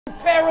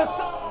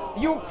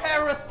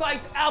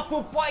parasite,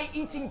 apple pie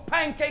eating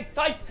pancake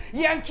type,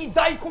 Yankee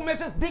Dyke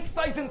measures dick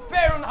size in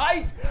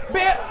Fahrenheit.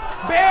 Bear.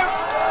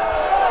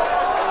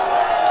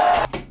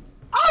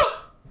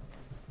 Ah!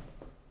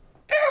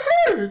 It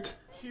hurt.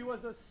 She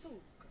was a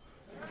souk.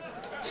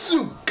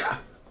 Suka.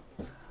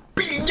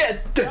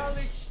 Bilhete.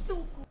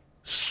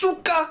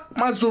 Suka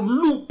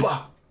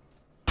Mazulupa.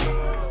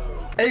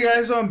 Hey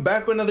guys, so I'm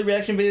back with another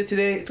reaction video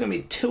today. It's gonna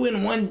be 2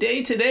 in 1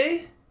 day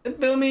today. You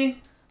feel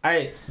me?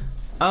 Alright.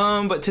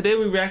 But today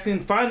we're reacting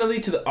finally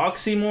to the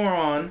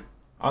Oxxxymiron.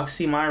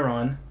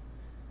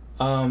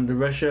 The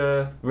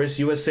Russia versus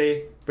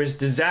USA versus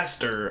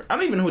Dizaster. I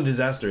don't even know who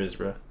Dizaster is,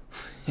 bro.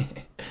 I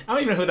don't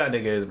even know who that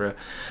nigga is, bro.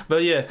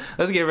 But yeah,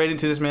 let's get right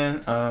into this,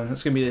 man.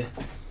 It's gonna be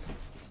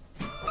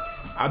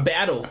a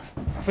battle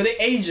for the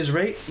ages,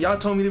 right? Y'all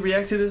told me to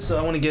react to this, so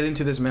I want to get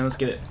into this, man. Let's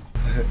get it.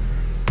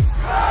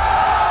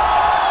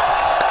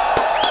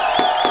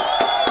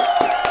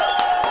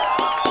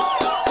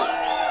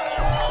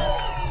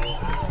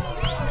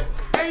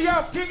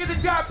 King of the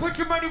dot, put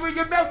your money where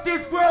your mouth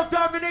is. World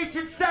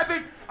Domination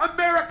 7,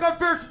 America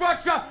versus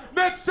Russia.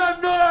 Make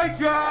some noise,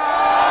 y'all!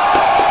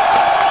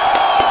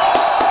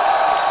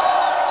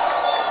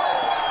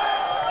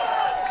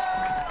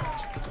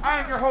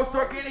 I am your host,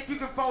 Organic. You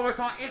can follow us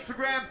on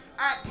Instagram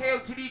at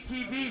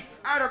KOTDTV,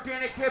 at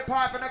Organic Hip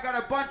Hop, and I got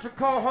a bunch of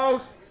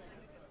co-hosts.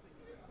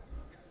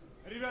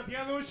 Ребят,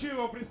 я научил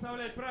его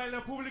представлять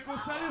правильно публику.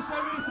 Салют,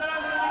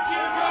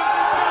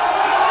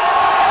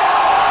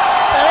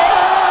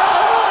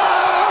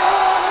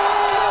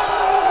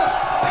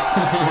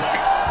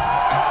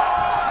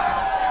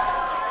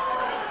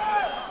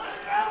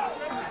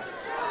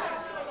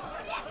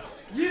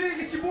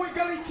 It's your boy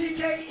Gully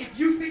TK. If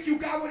you think you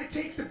got what it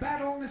takes to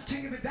battle on this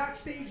King of the Dot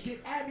stage,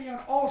 get at me on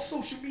all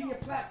social media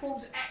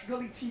platforms at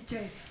Gully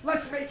TK.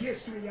 Let's make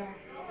history, y'all.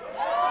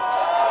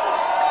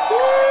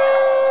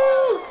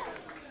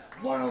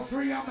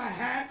 103 on my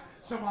hat,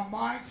 so my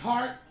mind's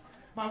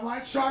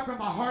sharp and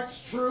my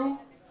heart's true.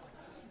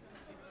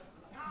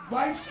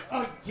 Life's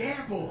a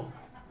gamble,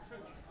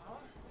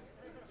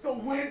 so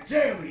win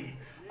daily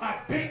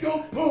at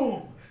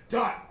bingoboom.ru.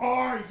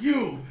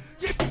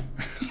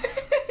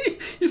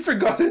 You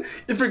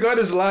forgot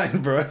his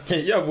line, bro.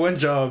 You have one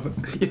job.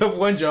 You have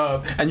one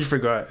job, and you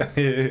forgot.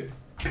 Give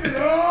it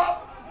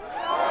up.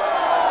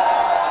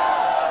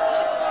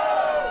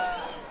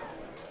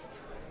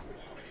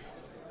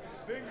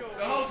 Bingo.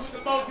 The host with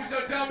the most, get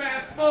your dumb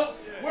ass smoke.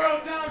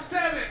 World Dom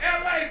 7,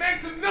 LA,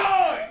 make some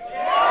noise!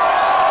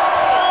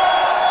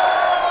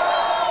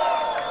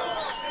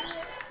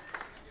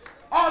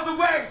 All the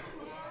way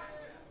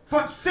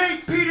from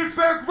St.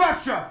 Petersburg,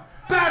 Russia,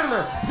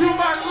 battler to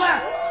my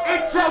left,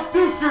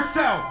 introduce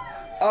yourself.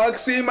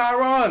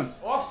 Oxxxymiron.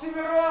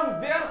 Oxxxymiron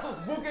versus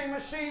Booking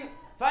Machine.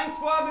 Thanks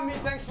for having me.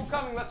 Thanks for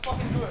coming. Let's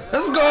fucking do it.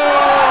 Let's go.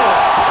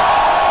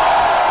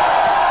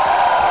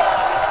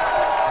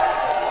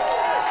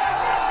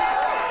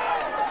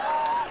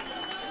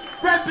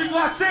 Repping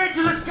Los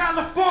Angeles,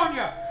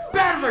 California,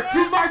 battler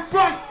to my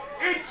right,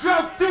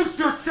 introduce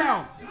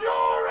yourself. You're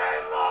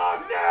in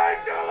Los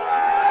Angeles!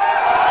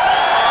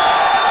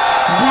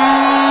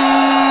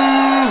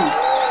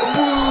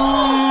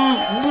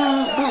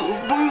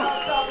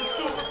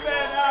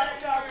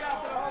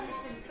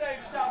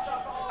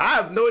 I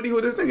have no idea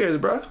who this nigga is,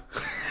 bro.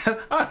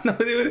 I have no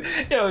idea.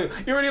 Yo,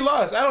 you already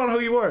lost. I don't know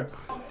who you were.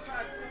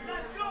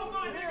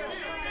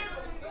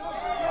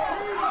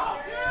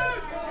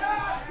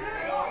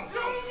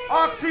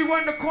 Oxy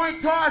won the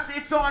coin toss.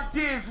 It's on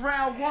Diz.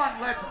 Round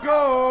 1. Let's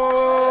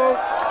go.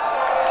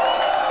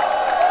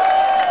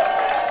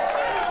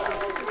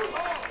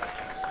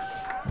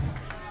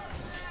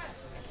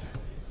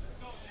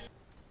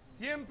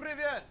 Всем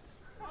привет.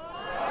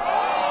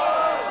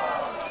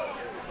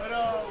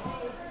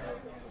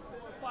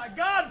 My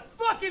God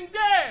fucking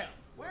damn!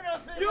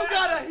 You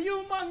got a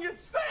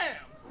humongous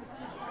fam!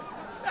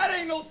 That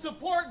ain't no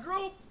support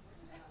group!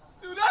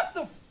 Dude, that's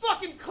the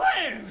fucking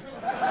Klan!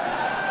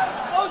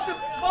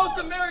 Most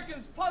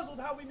Americans puzzled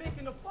how we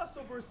making a fuss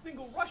over a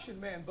single Russian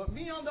man, but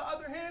me on the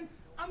other hand,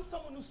 I'm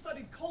someone who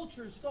studied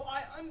cultures, so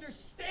I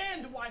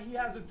understand why he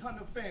has a ton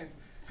of fans.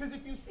 Because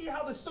if you see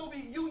how the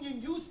Soviet Union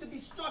used to be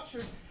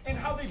structured and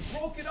how they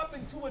broke it up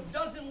into a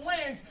dozen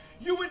lands,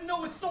 you would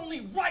know it's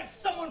only right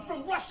someone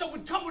from Russia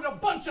would come with a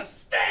bunch of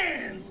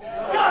stands!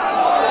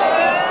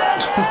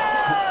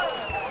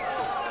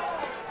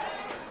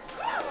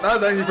 That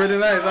was actually pretty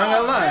nice, I'm not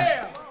gonna lie.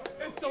 Damn.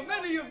 And so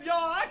many of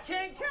y'all, I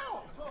can't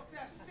count.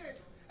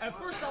 At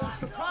first I was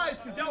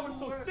surprised because y'all were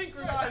so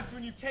synchronized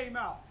when you came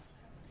out.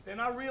 Then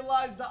I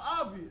realized the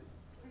obvious.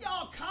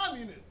 Y'all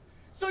communists.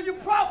 So you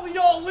probably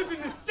all live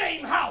in the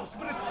same house,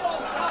 but it's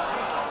false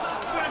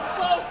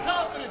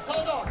confidence.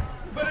 Hold on.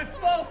 But it's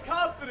false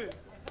confidence.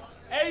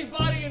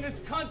 Everybody in this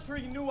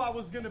country knew I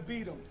was gonna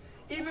beat him.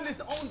 Even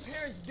his own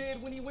parents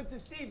did when he went to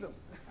see them.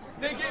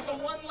 They gave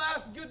him one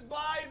last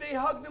goodbye, they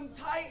hugged him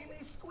tight and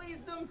they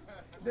squeezed him.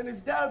 Then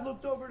his dad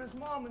looked over at his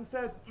mom and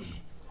said,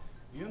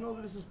 you know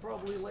this is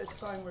probably the last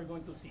time we're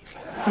going to see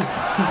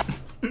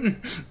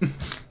him.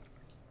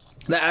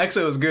 That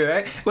accent was good.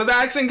 Eh? Was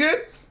that accent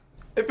good?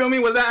 You feel me?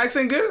 Was that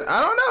accent good?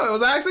 I don't know.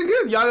 Was that accent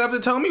good? Y'all have to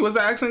tell me. Was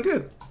that accent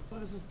good?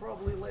 This is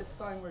probably last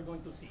time we're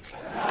going to see.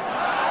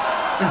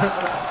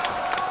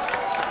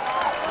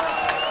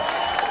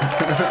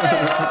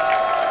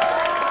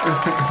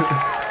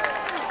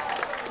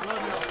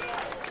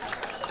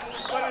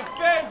 But his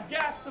fans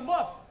gassed him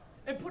up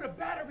and put a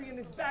battery in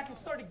his back and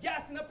started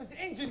gassing up his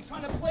engine,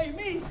 trying to play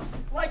me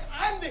like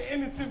I'm the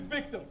innocent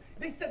victim.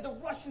 They said the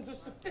Russians are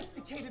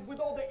sophisticated with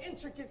all their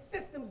intricate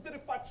systems that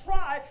if I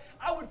tried,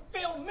 I would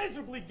fail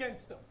miserably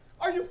against them.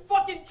 Are you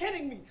fucking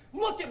kidding me?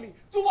 Look at me.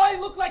 Do I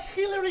look like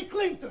Hillary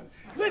Clinton?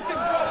 Listen,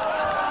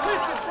 bro.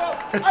 Listen, bro.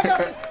 I got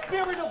the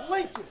spirit of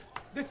Lincoln.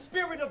 The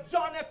spirit of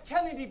John F.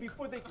 Kennedy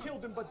before they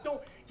killed him, but don't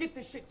get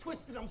this shit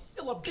twisted. I'm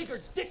still a bigger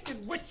dick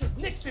than Richard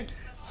Nixon,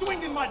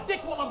 swinging my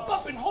dick while I'm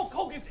bumping Hulk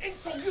Hogan's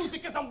intro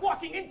music as I'm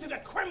walking into the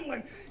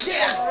Kremlin.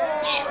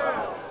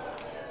 Yeah.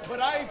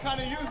 But I ain't trying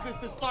to use this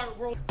to start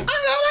world. I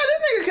know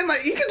this nigga can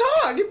he can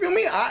talk. You feel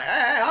me?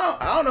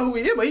 I don't know who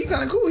he is, but he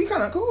kind of cool. He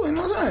kind of cool. You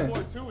know what I'm saying?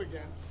 War II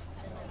again.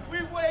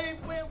 We way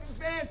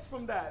advanced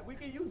from that. We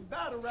can use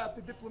battle rap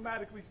to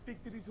diplomatically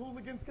speak to these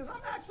hooligans because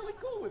I'm actually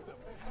cool with them.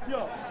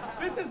 Yo,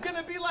 this is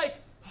gonna be like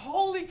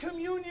Holy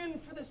Communion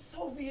for the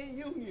Soviet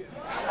Union.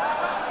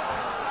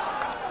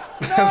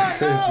 That's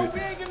crazy. No, we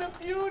ain't gonna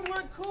feud.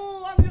 We're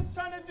cool. I'm just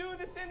trying to do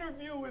this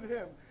interview with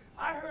him.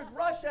 I heard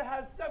Russia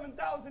has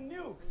 7,000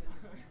 nukes.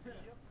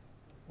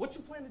 What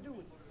you plan to do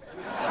with it?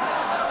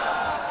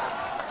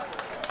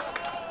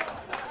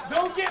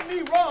 Don't get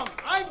me wrong.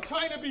 I'm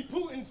trying to be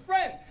Putin's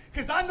friend.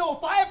 Because I know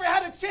if I ever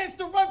had a chance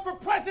to run for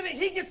president,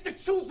 he gets to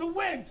choose who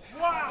wins.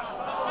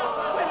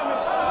 Wow. Wait a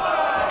minute.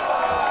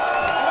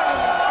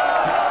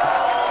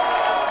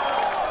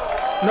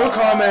 No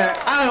comment.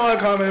 I don't want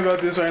to comment about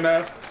this right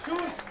now.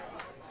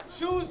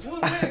 Choose who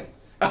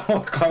wins. I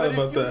don't comment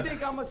about that. If you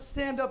think I'm going to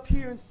stand up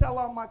here and sell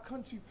out my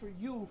country for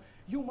you,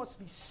 you must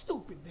be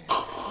stupid then.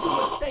 You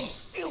must say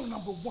still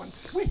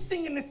 #1. We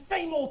singing the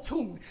same old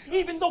tune.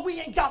 Even though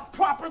we ain't got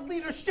proper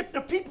leadership,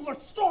 the people are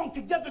strong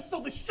together, so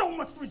the show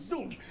must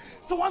resume.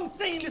 So I'm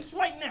saying this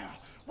right now,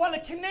 while the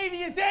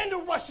Canadians and the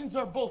Russians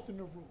are both in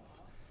the room.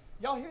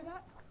 Y'all hear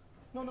that?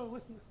 No,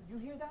 listen. You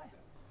hear that?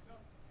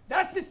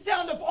 That's the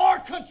sound of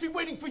our country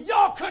waiting for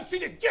y'all country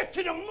to get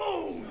to the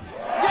moon.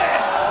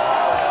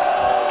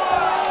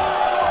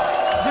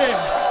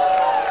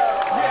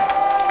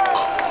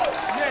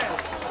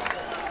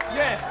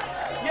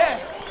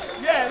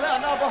 Yeah,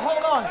 no, but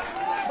hold on.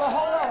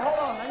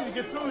 I need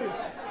to get through this.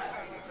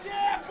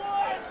 Yeah,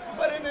 boy!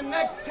 But in the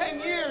next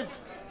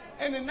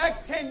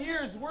 10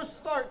 years, we'll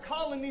start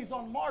colonies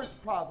on Mars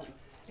probably.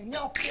 And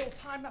y'all fail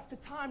time after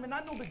time, and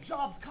I know the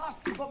job's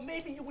costly, but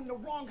maybe you're in the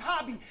wrong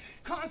hobby,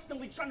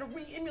 constantly trying to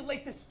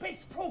re-emulate the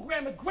space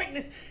program of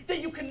greatness that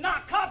you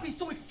cannot copy,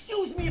 so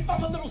excuse me if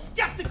I'm a little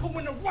skeptical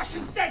when the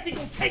Russian says he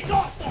gonna take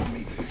off on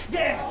me.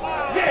 Yeah,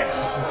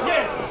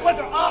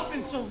 whether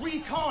offense or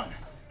recon.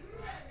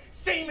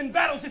 Same in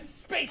battles as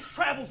space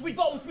travels. We've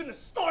always been the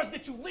stars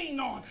that you lean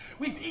on.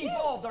 We've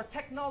evolved. Our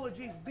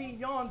technology's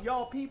beyond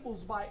y'all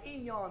peoples by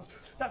eons.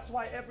 That's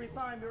why every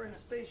time you're in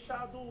space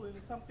shuttle and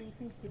something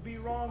seems to be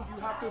wrong, you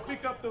have to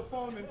pick up the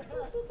phone and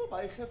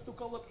I have to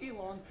call up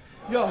Elon.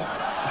 Yo.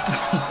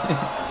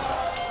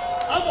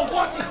 I'm a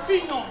walking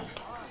phenom.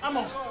 I'm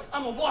a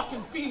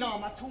walking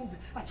phenom. I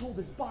told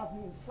this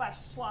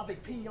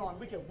Bosnian/Slavic peon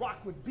we can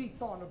rock with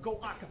beats on or go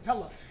a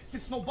cappella.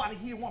 Since nobody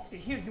here wants to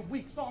hear your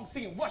weak song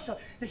singing Russia,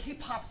 the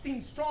hip-hop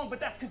scene's strong, but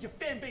that's because your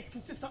fan base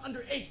consists of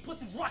underage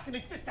pussies rocking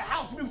their fist to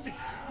house music,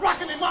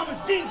 rocking their mama's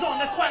jeans on.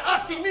 That's why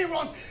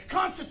Oxxxymiron's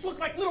concerts look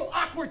like little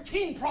awkward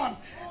teen proms.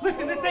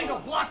 Listen, this ain't a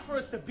block for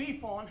us to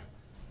beef on.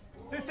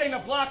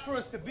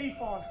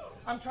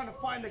 I'm trying to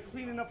find a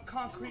clean enough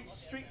concrete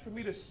street for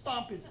me to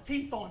stomp his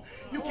teeth on.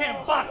 You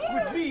can't box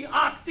with me,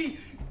 Oxy.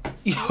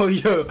 Yo, look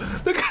at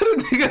the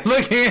nigga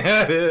looking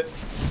at it.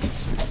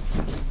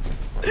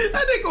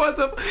 That nigga wants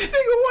to,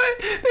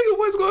 nigga,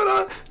 what's going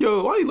on?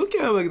 Yo, why you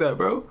looking at him like that,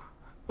 bro?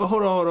 Oh,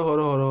 hold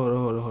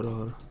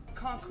on.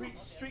 Concrete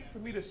street for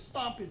me to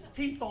stomp his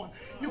teeth on.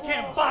 You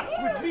can't box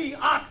with me,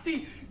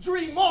 Oxy.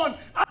 Dream on.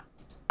 I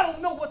don't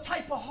know what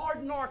type of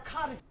hard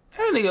narcotic.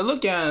 That nigga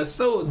looking at him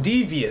so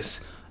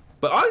devious.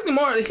 But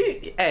Oxxxymiron,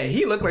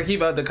 he looked like he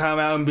about to come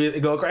out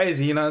and go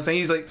crazy, you know what I'm saying?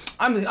 He's like,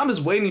 I'm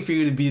just waiting for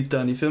you to be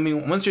done, you feel me?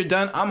 Once you're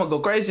done, I'm gonna go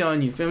crazy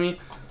on you, feel me?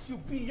 You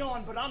be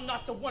on, but I'm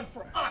not the one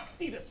for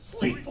Oxy to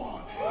sleep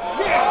on.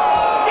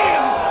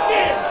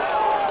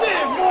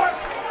 Mark.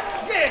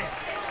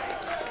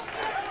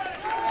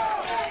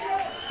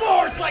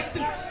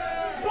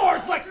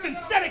 Bars like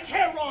synthetic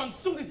hair on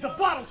soon as the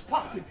bottle's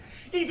popping.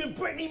 Even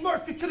Brittany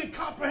Murphy couldn't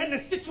comprehend the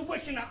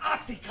situation of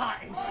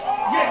Oxycontin.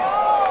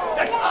 Yeah,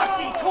 that's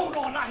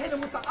oxycodone. I hit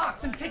him with the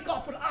ox and take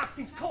off with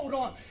Oxy's coat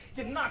on.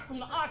 Get knocked from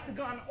the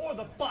octagon or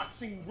the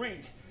boxing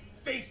ring.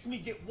 Face me,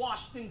 get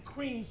washed in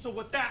cream. So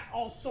what that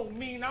also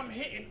mean, I'm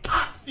hitting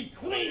Oxy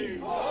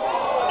clean.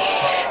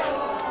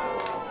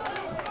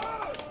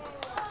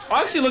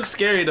 Oxy looks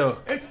scary though.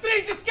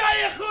 Встретитесь,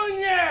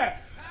 блядь!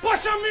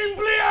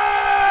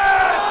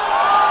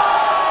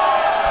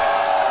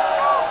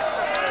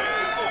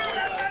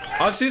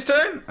 Oxxxy's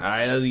turn?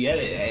 Alright, let's get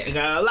it. I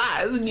got a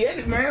lot. Let's get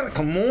it, man.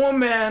 Come on,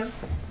 man.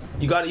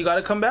 You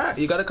gotta come back.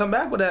 You gotta come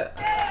back with that.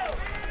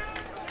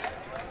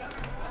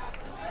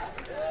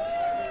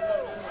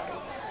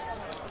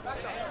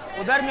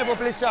 Ударь мне по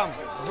плечам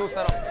с двух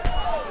сторон.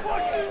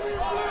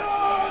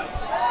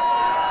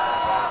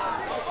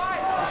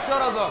 Еще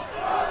разок.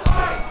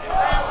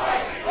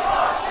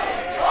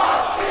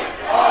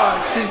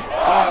 Oxxxy,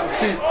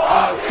 Oxxxy,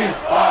 Oxxxy,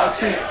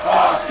 Oxxxy,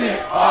 Oxxxy,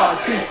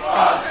 Oxxxy,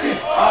 Oxxxy,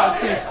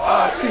 Oxxxy,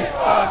 Oxxxy,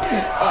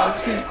 Oxxxy,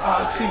 Oxxxy,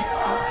 Oxxxy,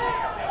 Oxxxy.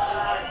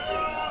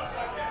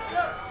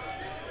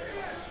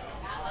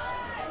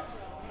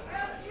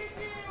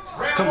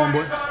 Come on,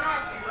 boy.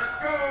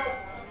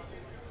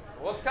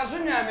 Вот скажи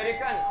мне,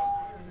 американец,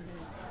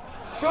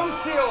 в чем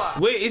сила?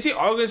 Wait, is he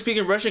all gonna speak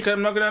in Russian? Cause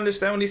I'm not gonna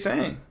understand what he's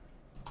saying.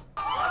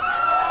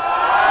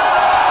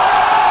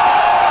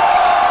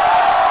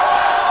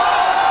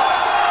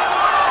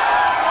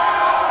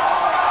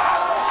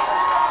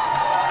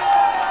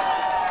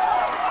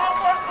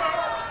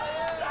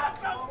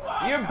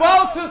 You're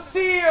about to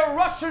see a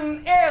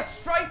Russian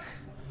airstrike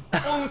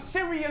on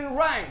Syrian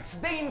ranks.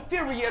 They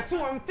inferior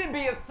to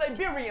amphibious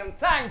Siberian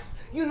tanks.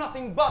 You're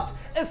nothing but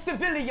a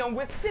civilian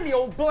with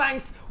cilio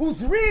blanks who's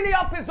really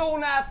up his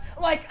own ass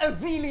like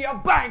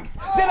Azealia Banks.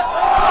 Then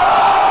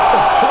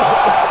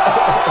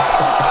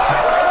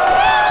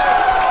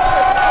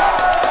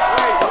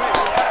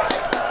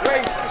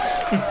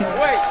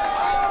wait.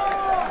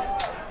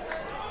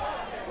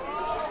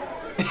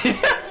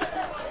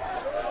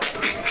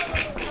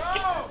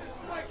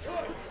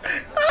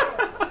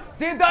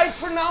 Did I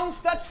pronounce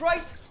that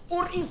right?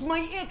 Or is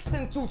my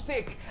accent too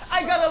thick?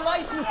 I got a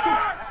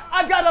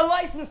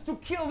license to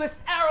kill this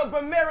Arab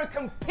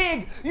American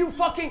pig. You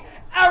fucking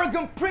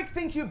arrogant prick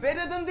think you're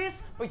better than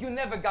this? But you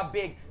never got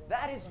big.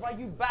 That is why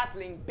you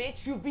battling,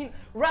 bitch. You've been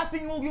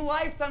rapping all your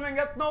lifetime and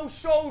got no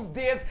shows,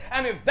 Diz.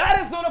 And if that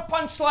is not a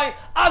punchline,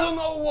 I don't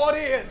know what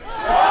is.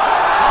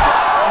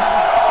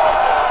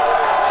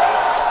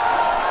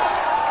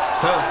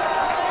 Stop.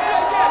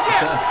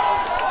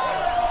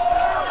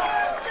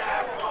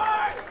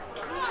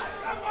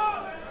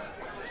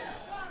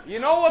 You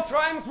know what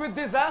rhymes with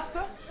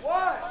disaster?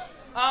 What?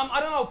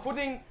 I don't know,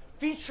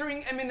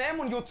 featuring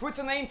Eminem on your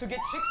Twitter name to get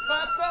chicks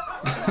faster?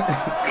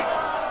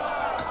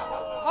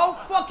 How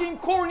fucking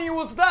corny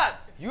was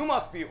that? You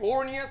must be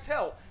horny as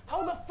hell.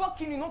 How the fuck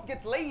can you not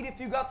get laid if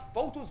you got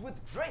photos with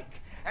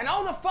Drake? And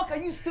how the fuck are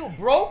you still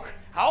broke?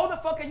 How the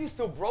fuck are you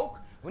still broke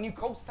when you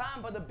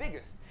co-signed by the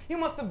biggest? You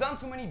must have done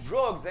too many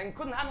drugs and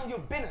couldn't handle your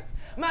business.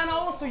 Man, I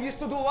also used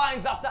to do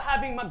lines after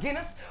having my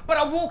Guinness, but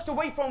I walked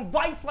away from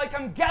Vice like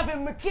I'm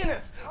Gavin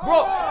McInnes.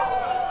 Bro,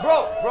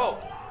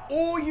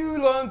 all you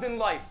learned in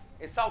life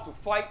is how to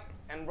fight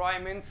and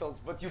rhyme insults,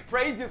 but you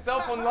praise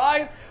yourself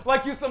online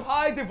like you're some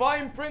high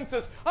divine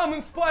princess. I'm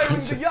inspiring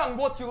the young.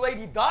 What, you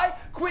lady die?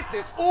 Quit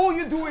this. All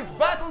you do is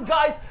battle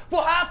guys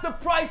for half the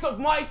price of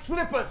my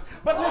slippers.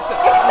 But listen.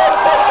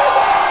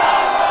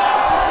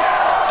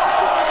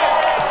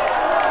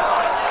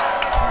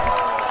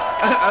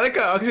 I like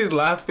how Oxxxy's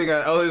laughing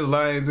at all his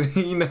lines,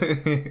 you know.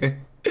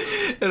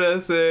 And I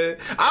said,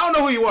 I don't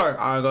know who you are.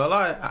 I'm not gonna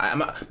lie.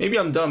 Maybe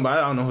I'm dumb, but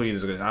I don't know who he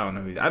is. I don't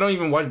know who he is. I don't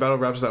even watch battle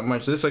raps that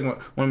much. This is like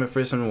one of my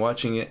first time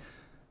watching it.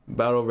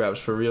 Battle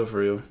raps for real, for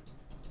real.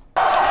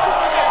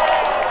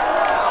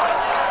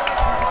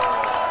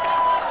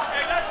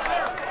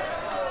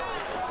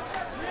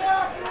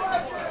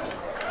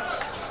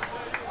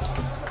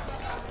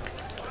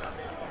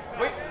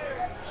 Wait.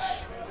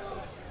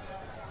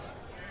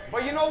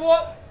 But you know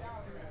what?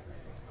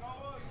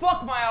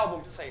 Fuck my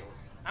album sales,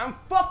 and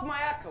fuck my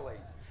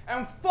accolades,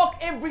 and fuck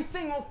every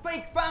single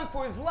fake fan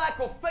for his lack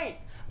of faith.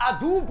 I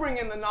do bring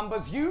in the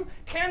numbers, you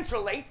can't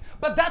relate,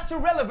 but that's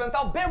irrelevant.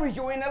 I'll bury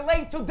you in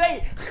LA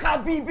today,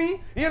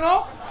 Habibi, you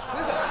know?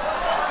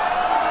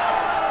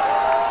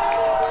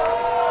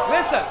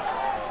 Listen.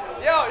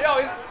 Yo,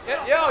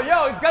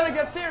 it's gonna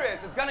get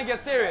serious. It's gonna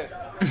get serious.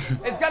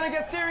 It's gonna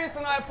get serious,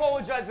 and I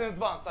apologize in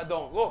advance. I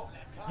don't. Look,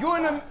 you're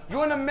an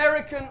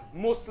American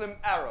Muslim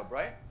Arab,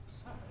 right?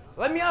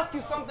 Let me ask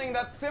you something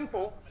that's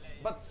simple,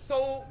 but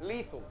so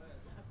lethal.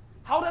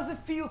 How does it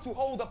feel to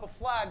hold up a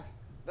flag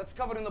that's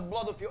covered in the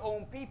blood of your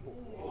own people?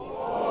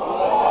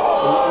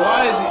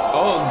 Why is he?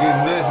 Oh,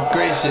 goodness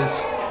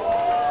gracious.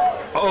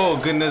 Oh,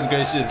 goodness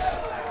gracious.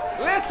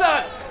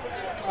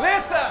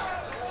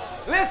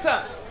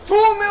 Listen.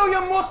 2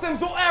 million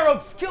Muslims or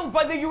Arabs killed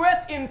by the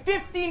US in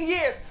 15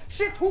 years.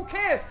 Shit, who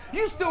cares?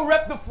 You still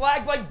rep the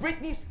flag like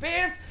Britney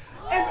Spears?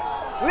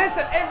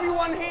 Listen,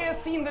 everyone here has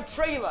seen the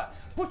trailer.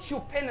 Put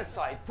your pen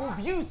aside. For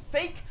view's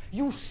sake,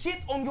 you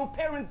shit on your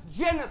parents'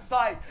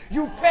 genocide.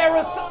 You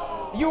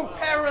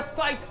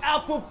parasite,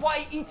 apple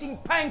pie eating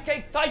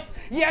pancake type,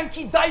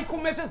 Yankee dyke who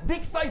measures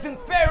dick size in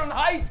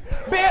Fahrenheit.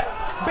 Bear.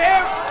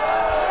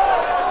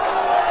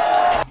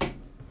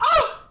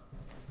 Oh!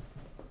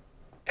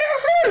 It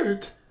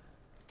hurt.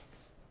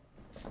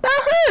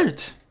 That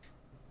hurt.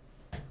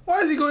 Why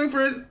is he going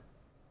for his?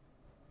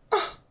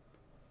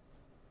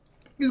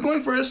 He's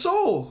going for his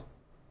soul.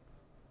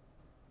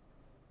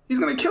 He's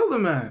gonna kill the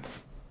man.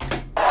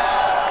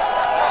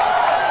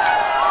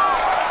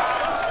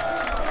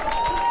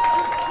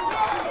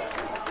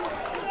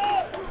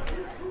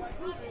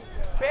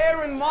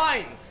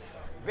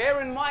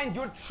 Bear in mind,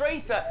 you're a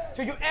traitor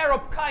to your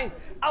Arab kind.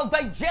 I'll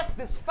digest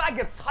this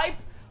faggot's hype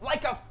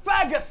like a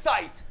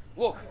phagocyte.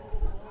 Look.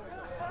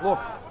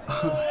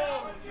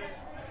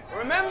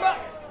 Remember?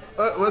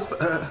 What's Check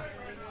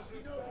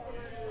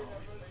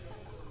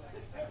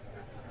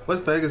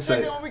it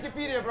phagocyte? on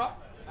Wikipedia, bro.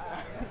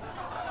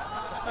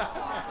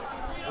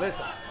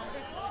 Listen.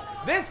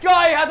 This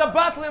guy had a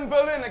battle in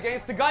Berlin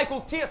against a guy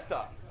called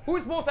Dizaster, who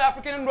is both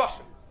African and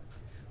Russian.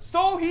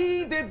 So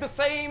he did the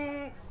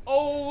same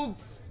old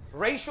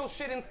racial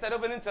shit instead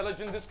of an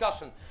intelligent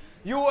discussion.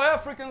 Your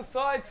African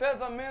side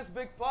says I miss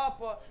Big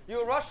Papa.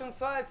 Your Russian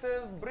side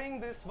says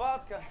bring this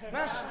vodka.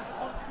 Man,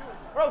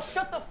 bro,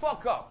 shut the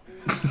fuck up.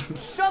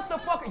 Shut the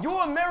fuck up.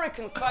 Your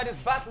American side is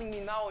battling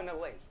me now in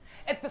LA.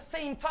 At the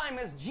same time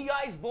as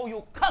GIs blow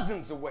your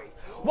cousins away.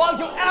 While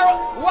your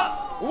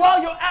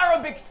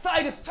Arabic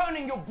side is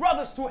turning your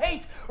brothers to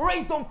hate,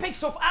 raised on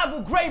pics of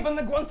Abu Ghraib and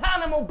the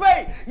Guantanamo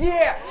Bay.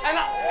 Yeah,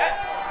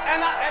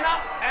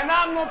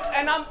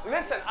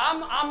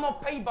 I'm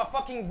not paid by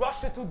fucking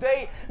Russia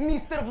Today,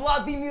 Mr.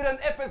 Vladimir and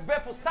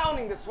FSB for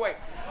sounding this way.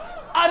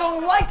 I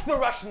don't like the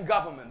Russian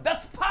government.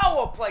 That's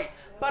power play.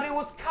 But it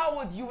was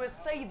coward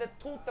USA that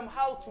taught them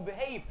how to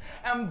behave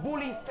and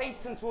bully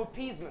states into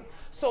appeasement.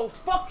 So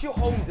fuck your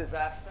home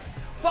disaster.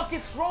 Fuck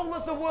its role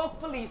as the world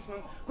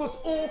policeman, because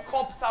all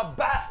cops are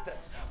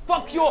bastards.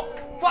 Fuck your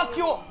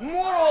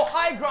moral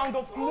high ground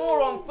of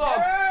moron thugs.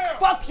 Yeah.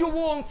 Fuck your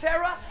war on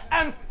terror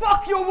and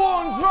fuck your war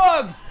on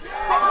drugs.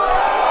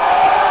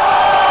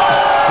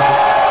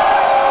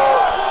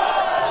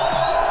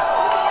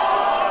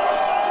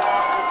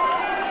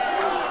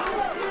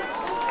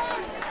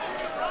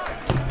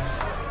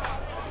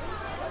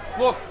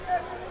 Look.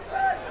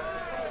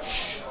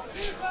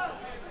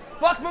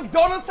 Fuck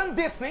McDonald's and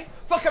Disney.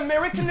 Fuck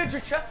American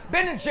literature.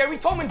 Ben and Jerry,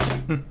 Tom and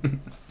Jerry.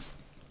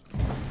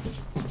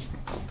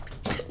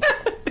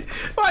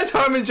 Why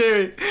Tom and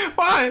Jerry?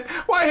 Why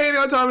hating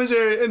on Tom and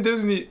Jerry and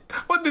Disney?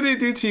 What did they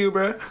do to you,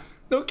 bro?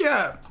 No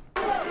cap.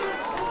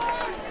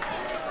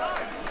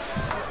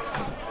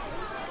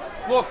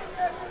 Look.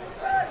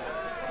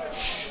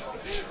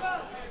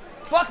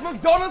 Fuck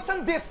McDonald's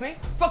and Disney.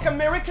 Fuck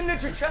American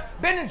literature.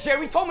 Ben and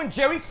Jerry, Tom and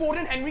Jerry, Ford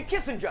and Henry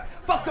Kissinger.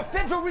 Fuck the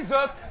Federal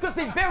Reserve because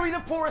they bury the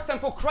poorest,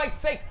 and for Christ's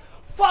sake,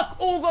 fuck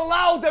all the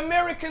loud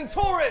American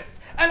tourists.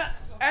 And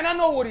I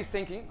know what he's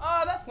thinking.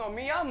 That's not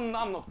me. I'm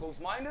not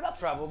close-minded. I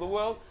travel the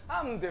world.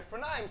 I'm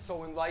different. I'm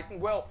so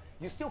enlightened. Well,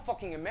 you're still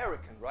fucking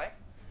American, right?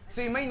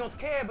 So you may not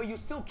care, but you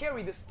still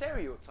carry the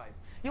stereotype.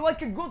 You're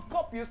like a good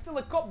cop. You're still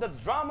a cop that's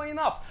drama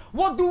enough.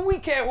 What do we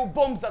care who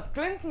bombs us?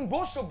 Clinton,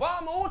 Bush,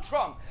 Obama, or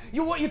Trump?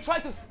 You try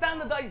to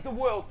standardize the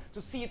world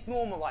to see it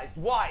normalized.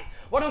 Why?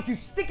 Why don't you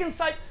stay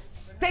inside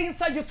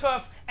your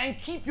turf and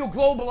keep your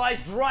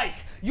globalized Reich?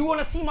 You want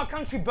to see my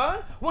country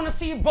burn? Want to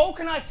see it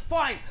balkanized?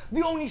 Fine.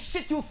 The only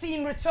shit you'll see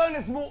in return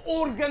is more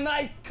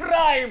organized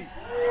crime.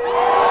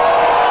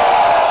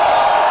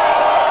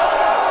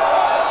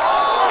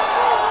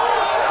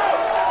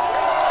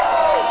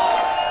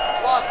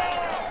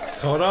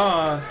 Hold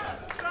on.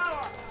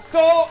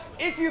 So,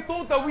 if you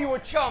thought that we were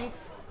chumps,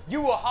 you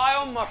were high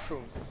on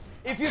mushrooms.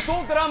 If you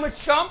thought that I'm a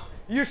chump,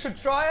 you should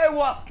try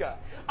ayahuasca.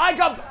 I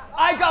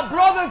got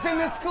brothers in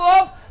this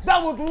club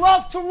that would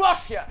love to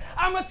rush you.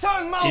 I'ma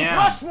turn Mount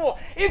Rushmore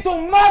into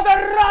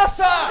Mother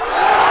Russia!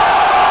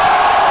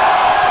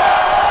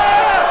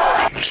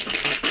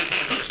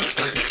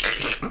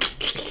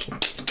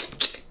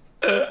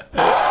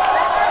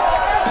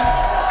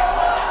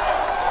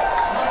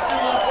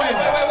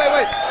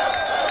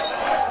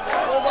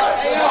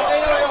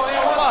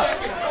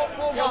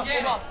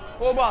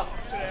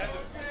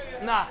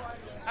 Nah.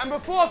 And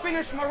before I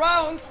finish my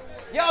rounds,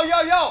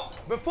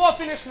 before I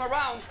finish my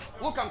rounds,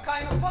 look, I'm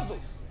kind of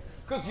puzzled.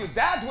 Because your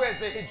dad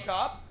wears a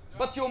hijab,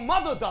 but your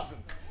mother doesn't.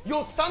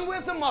 Your son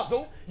wears a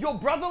muzzle, your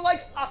brother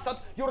likes Assad,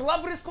 your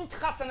lover is called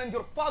Hassan, and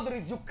your father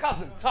is your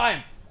cousin.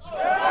 Time.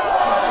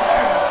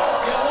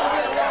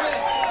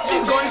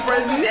 He's going for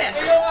his neck.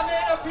 Hey, yo, my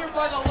man up here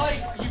by the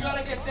light. You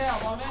gotta get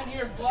down. My man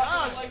here is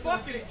blocking the light.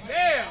 Fucking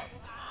damn.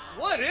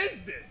 What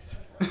is this?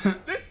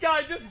 This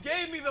guy just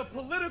gave me the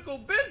political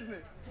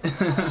business. You're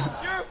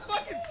a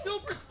fucking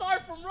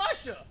superstar from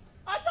Russia.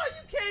 I thought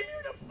you came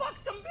here to fuck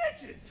some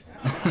bitches.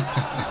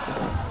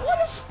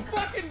 What a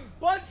fucking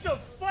bunch of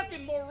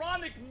fucking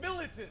moronic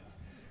militants.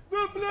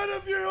 The blood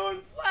of your own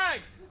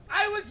flag.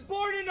 I was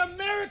born in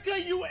America,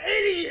 you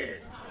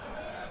idiot.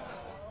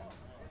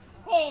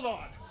 Hold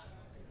on.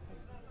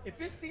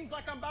 If it seems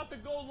like I'm about to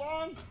go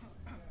long,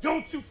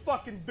 don't you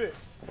fucking bitch.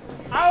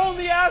 I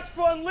only asked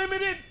for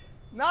unlimited.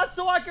 Not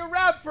so I can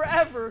rap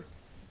forever,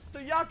 so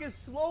y'all can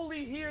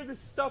slowly hear the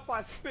stuff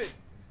I spit.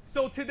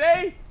 So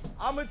today,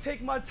 I'm gonna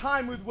take my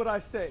time with what I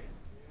say.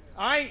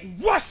 I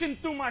ain't rushing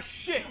through my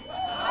shit.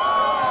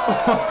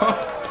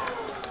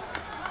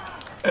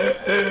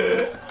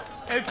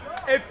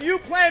 If you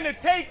plan to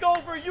take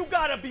over, you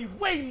gotta be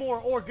way more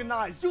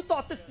organized. You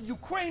thought this the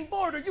Ukraine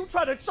border, you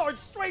try to charge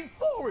straight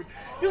forward.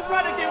 You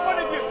try to get one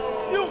of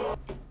you.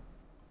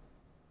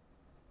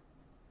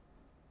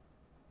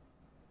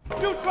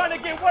 You trying to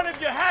get one of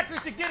your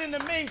hackers to get in the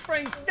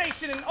mainframe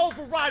station and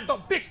override,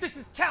 but bitch, this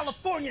is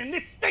California and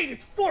this state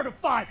is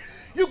fortified.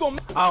 You gon'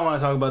 I don't want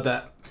to talk about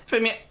that.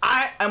 Feel me?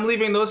 I am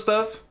leaving those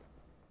stuff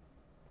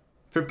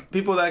for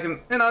people that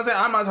can, you know what I'm saying?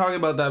 I'm not talking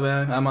about that,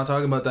 man. I'm not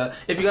talking about that.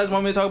 If you guys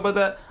want me to talk about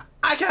that,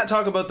 I can't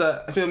talk about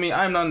that. Feel me?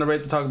 I'm not in the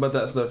right to talk about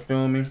that stuff.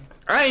 Feel me?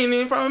 I ain't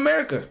even from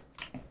America.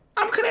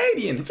 I'm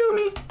Canadian. Feel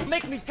me?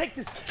 make me take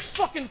this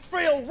fucking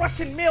frail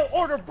Russian mail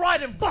order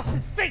bride and bust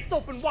his face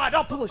open wide.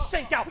 I'll pull a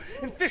shank out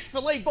and fish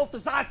fillet both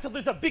his eyes till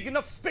there's a big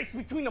enough space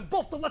between them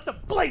both to let the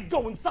blade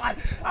go inside.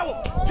 I will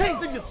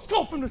cave in your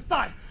skull from the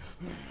side.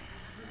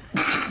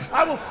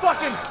 I will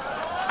fucking.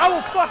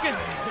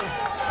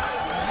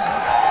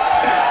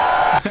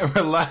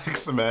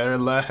 Relax, man.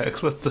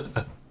 Relax. What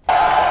the?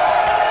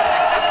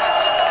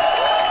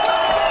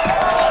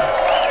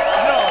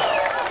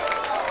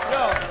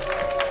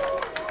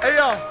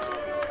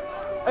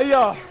 Hey,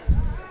 yo.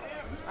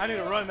 I need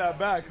to run that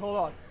back. Hold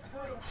on.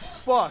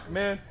 Fuck,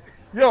 man.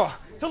 Yo,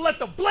 to let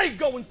the blade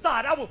go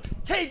inside, I will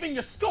cave in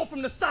your skull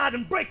from the side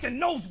and break your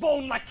nose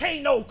bone like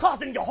Kano,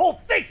 causing your whole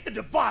face to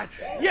divide.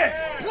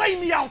 Yeah, play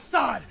me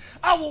outside.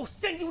 I will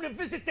send you to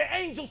visit the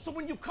angels, so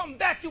when you come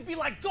back, you'll be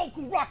like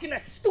Goku rocking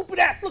that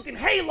stupid-ass looking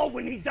halo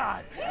when he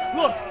dies.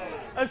 Look,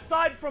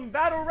 aside from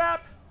battle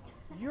rap,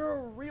 you're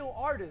a real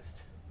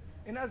artist.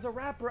 And as a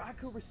rapper, I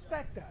could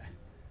respect that.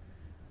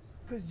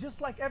 Because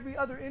just like every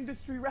other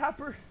industry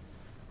rapper,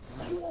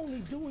 you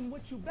only doing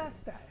what you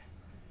best at.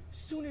 As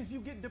soon as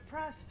you get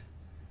depressed,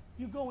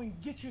 you go and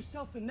get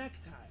yourself a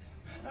necktie.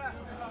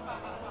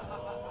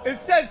 It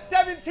says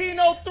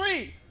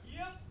 1703.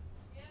 Yep.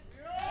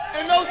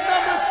 And those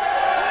numbers,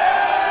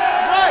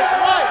 right.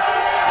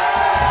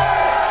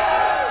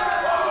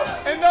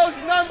 And those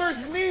numbers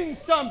mean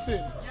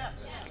something.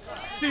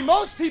 See,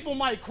 most people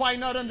might quite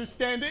not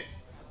understand it,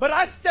 but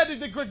I studied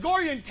the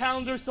Gregorian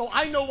calendar, so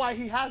I know why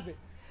he has it.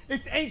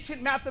 It's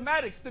ancient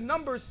mathematics. The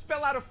numbers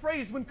spell out a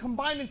phrase when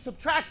combined and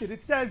subtracted.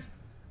 It says,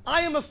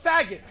 I am a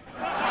faggot.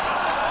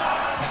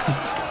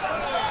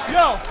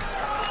 Yo.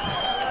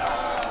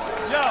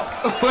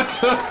 What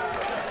the?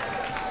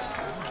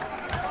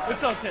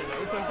 It's okay, man.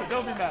 It's okay.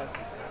 Don't be mad.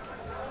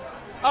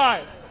 All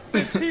right.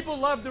 Since people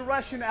love the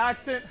Russian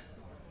accent,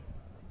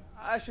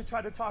 I should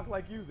try to talk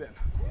like you then.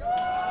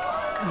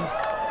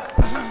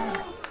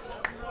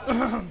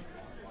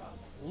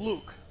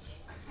 Luke.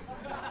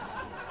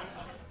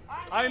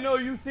 I know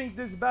you think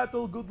this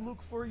battle good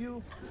look for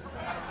you.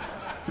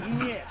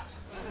 Нет.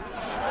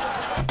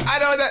 I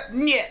know that.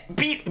 Нет.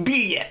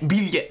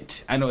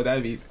 Billet. I know what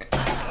that means.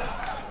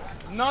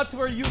 Not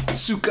where you.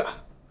 Suka.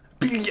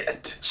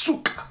 Billet.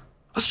 Suka.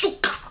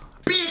 Suka.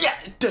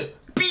 Billet.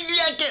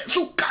 Billet.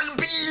 Suka.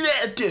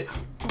 Billet.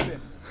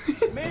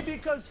 Maybe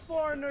because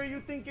foreigner, you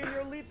think in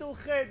your little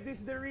head this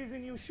is the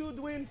reason you should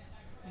win.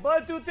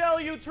 But to tell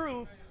you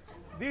truth,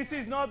 this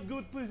is not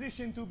good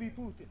position to be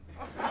Putin.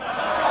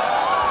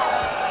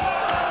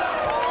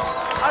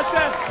 I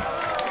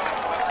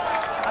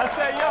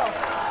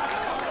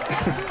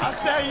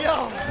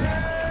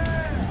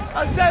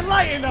said,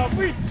 lighten up,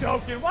 we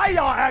joking. Why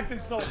y'all acting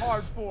so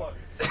hard for?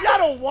 Y'all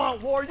don't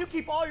want war. You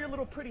keep all your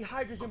little pretty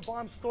hydrogen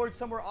bombs stored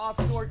somewhere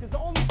offshore, because the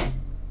only...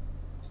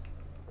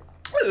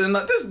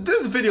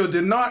 This video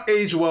did not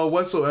age well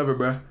whatsoever,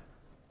 bruh.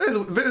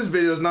 This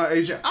video is not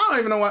aging. I don't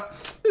even know what.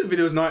 This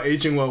video is not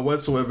aging well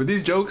whatsoever.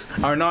 These jokes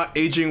are not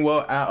aging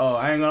well at all.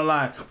 I ain't gonna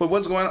lie. But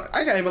what's going on?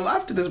 I can't even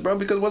laugh at this, bro,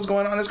 because what's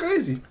going on is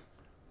crazy.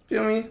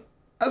 Feel me?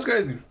 That's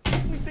crazy. The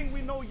only thing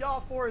we know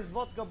y'all for is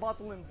vodka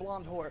bottle and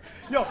blonde whore.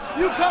 Yo,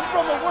 you come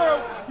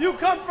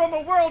from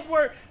a world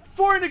where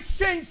foreign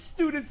exchange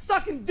students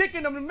sucking dick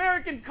in an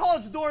American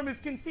college dorm is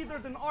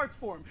considered an art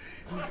form.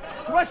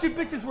 Russian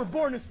bitches were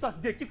born to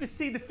suck dick. You can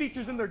see the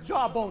features in their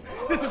jawbone.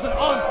 This is an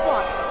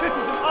onslaught. This is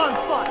an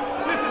onslaught.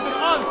 This is an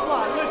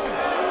onslaught. Listen,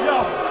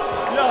 yo.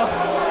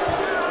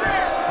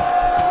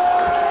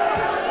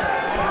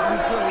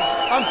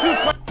 I'm too.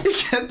 You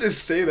can't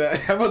just say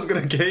that. I was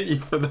gonna get you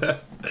for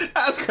that.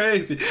 That's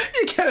crazy.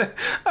 You can't.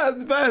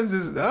 That's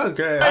just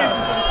okay.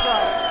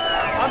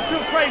 I'm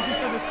too crazy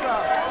for this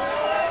crowd.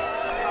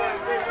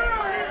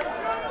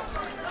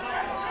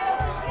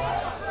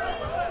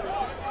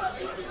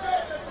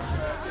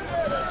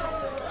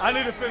 I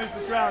need to finish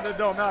this round. It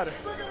don't matter.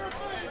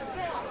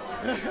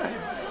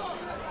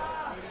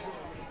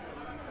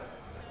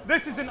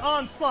 This is an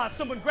onslaught.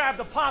 Someone grab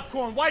the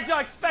popcorn. Why'd y'all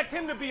expect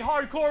him to be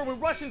hardcore when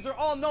Russians are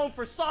all known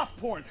for soft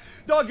porn?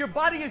 Dog, your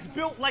body is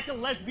built like a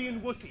lesbian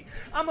wussy.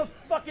 I'm a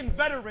fucking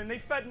veteran. They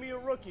fed me a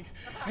rookie.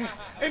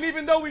 And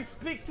even though we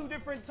speak two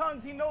different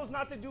tongues, he knows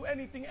not to do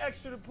anything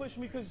extra to push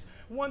me, because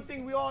one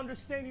thing we all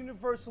understand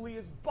universally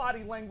is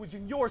body language,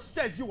 and yours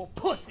says you a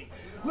pussy.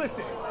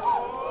 Listen,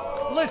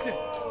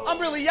 I'm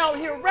really out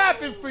here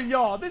rapping for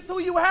y'all. This who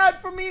you had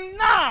for me?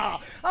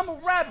 Nah! I'm a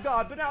rap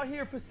god, been out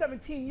here for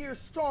 17 years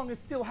strong and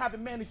still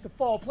haven't managed to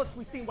fall. Plus,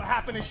 we seen what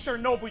happened in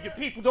Chernobyl. Your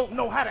people don't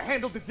know how to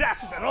handle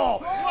disasters at all.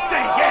 Say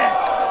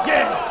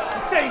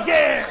yeah, say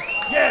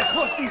yeah,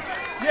 pussy,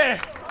 yeah.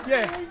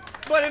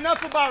 But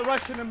enough about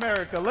Russian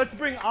America. Let's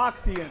bring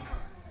Oxxxy in.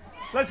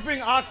 Let's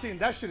bring Oxy in.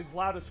 That shit is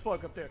loud as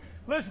fuck up there.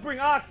 Let's bring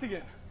Oxy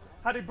in.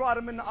 How they brought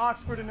him into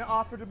Oxford and they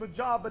offered him a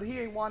job, but he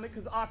ain't want it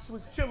because Ox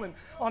was chilling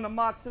on a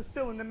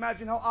moxicillin.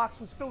 Imagine how Ox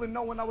was feeling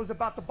knowing I was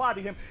about to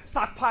body him.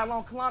 Stockpile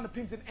on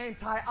Klonopins and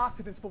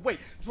antioxidants. But wait,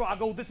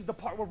 Drago, this is the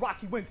part where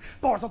Rocky wins.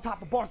 Bars on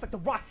top of bars like the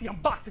Roxy, I'm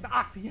boxing the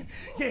Oxy in.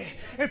 Yeah,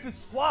 if it's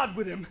squad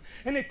with him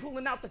and they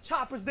pulling out the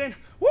choppers, then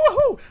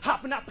woohoo!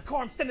 Hopping out the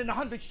car, I'm sending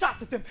 100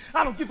 shots at them.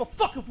 I don't give a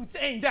fuck if it's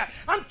aimed at.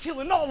 I'm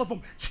killing all of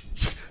them.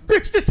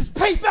 Bitch, this is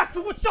payback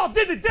for what y'all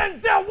did to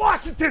Denzel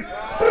Washington.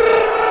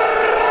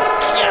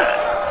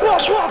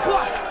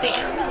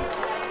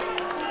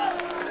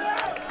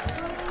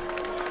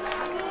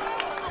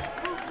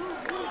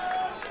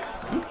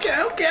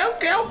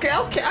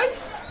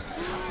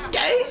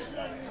 Okay.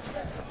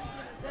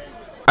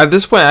 At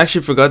this point, I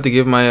actually forgot to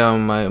give my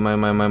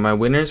my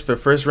winners for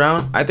first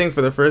round. I think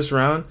for the first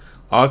round,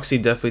 Oxy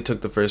definitely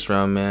took the first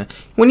round, man.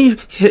 When he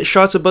hit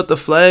shots about the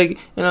flag, you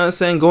know what I'm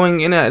saying,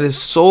 going in at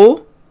his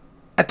soul,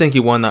 I think he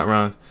won that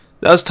round.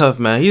 That was tough,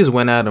 man. He just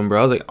went at him, bro.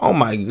 I was like, oh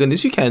my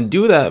goodness, you can't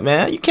do that,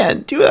 man. You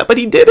can't do that. But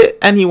he did it,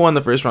 and he won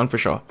the first round for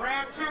sure.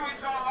 Round 2,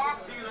 it's all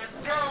Oxy. Let's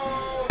go.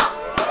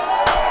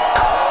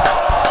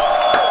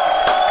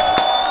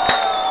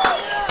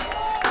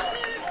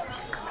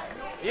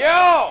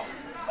 Yo!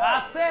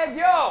 I said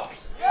yo!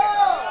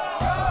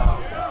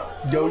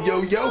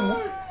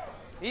 Yo.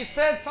 He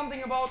said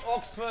something about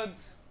Oxford,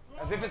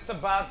 as if it's a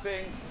bad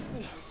thing.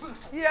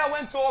 Yeah, I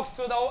went to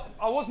Oxford.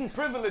 I wasn't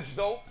privileged,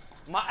 though.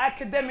 My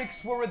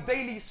academics were a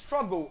daily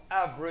struggle,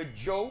 average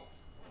Joe.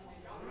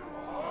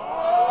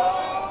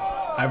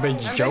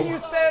 Average And Joe. then you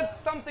said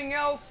something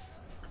else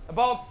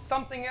about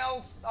something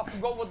else. I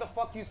forgot what the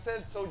fuck you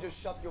said, so just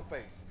shut your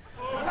face.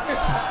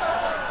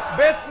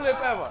 Best flip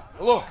ever.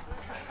 Look,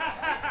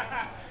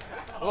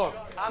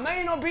 I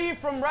may not be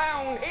from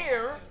round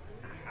here,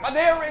 but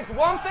there is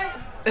one thing.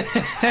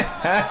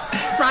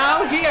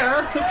 Round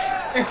here.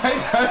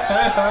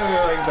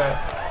 Like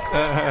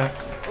that.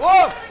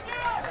 Look,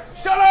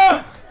 shut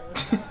up.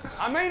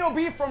 I may not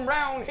be from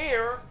round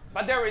here,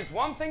 but there is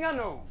one thing I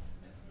know.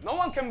 No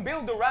one can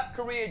build a rap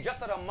career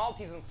just out of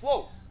multis and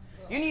floats.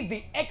 You need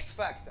the X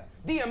factor.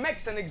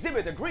 DMX and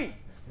Exhibit agree.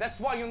 That's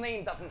why your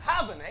name doesn't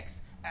have an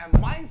X, and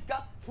mine's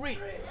got 3.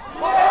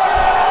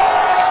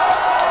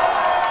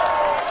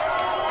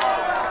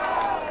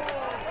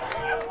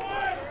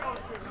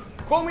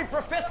 Call me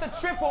Professor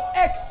Triple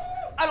X.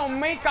 I don't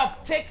make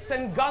up texts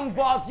and gun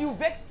bars. You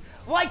vexed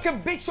like a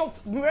bitch of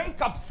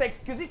breakup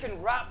sex, cause you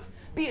can rap,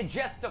 be a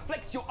jester,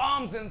 flex your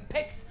arms and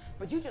pecs,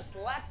 but you just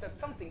lack that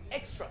something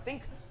extra.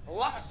 Think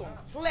Lux on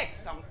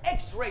flex. I'm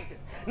X-rated.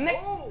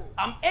 Next,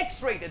 I'm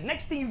X-rated.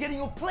 Next thing you getting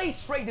your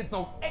place rated.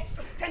 No X.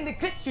 10 the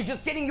clips, you're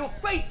just getting your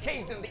face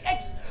caved in. The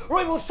X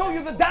Roy will show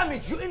you the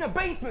damage. You're in a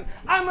basement.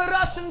 I'm a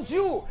Russian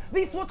Jew.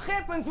 This is what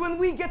happens when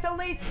we get a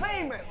late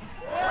payment.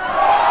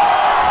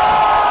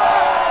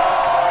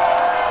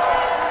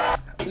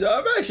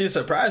 I'm actually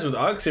surprised with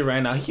Oxy right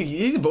now.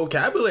 His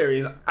vocabulary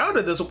is out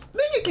of this.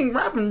 Nigga can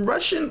rap in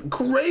Russian,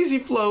 crazy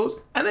flows,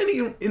 and then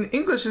in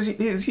English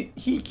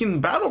he can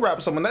battle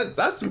rap someone.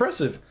 That's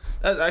impressive.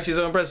 That's actually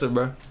so impressive,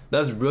 bro.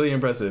 That's really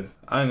impressive.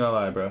 I ain't gonna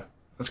lie, bro.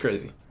 That's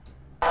crazy.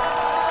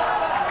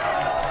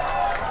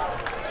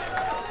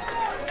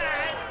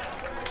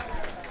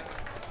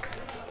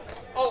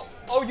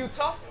 Oh, you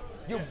tough?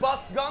 You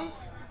bust guns?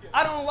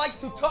 I don't like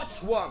to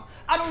touch one.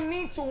 I don't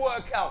need to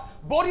work out.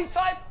 Body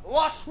type,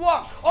 lush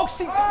one.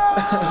 Oxy.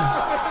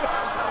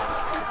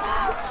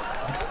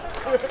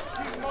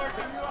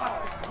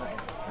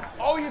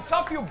 Oh, you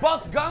tough, you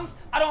bust guns?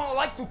 I don't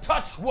like to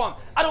touch one.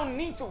 I don't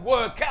need to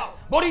work out.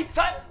 Body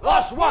type,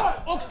 lush one.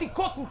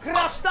 Oxycontin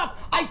crashed up.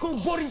 I call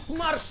Boris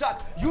Marshak.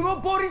 You know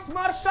Boris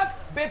Marshak?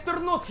 Better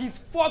not, he's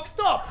fucked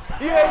up.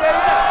 Yeah.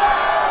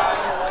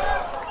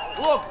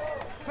 Look,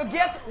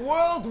 forget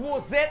World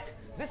War Z.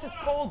 This is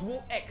Cold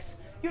War X.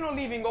 You're not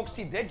leaving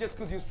Oxy dead just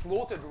because you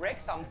slaughtered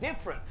Rex. I'm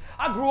different.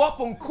 I grew up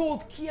on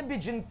cold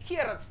cabbage and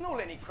carrots, no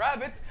Lenny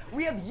Kravitz.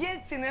 We had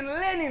Yeltsin and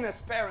Lenin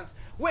as parents.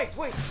 Wait.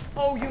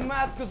 Oh, you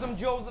mad because I'm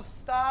Joseph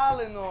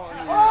Stalin on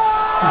you?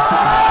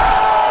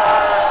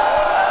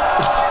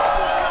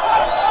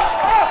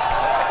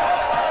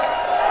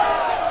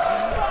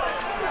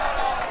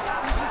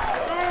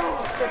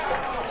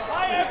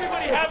 Why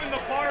everybody having the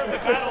bar of the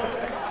battle?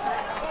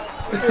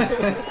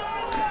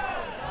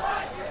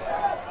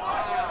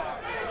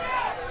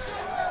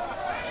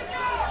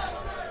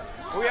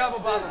 We have a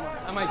battle.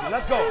 Amazing.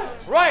 Let's go.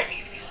 Right.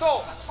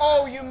 So,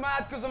 oh, you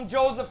mad because I'm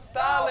Joseph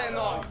Stalin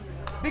on?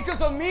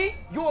 Because of me,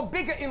 you're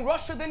bigger in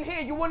Russia than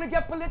here. You want to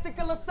get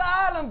political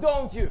asylum,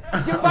 don't you?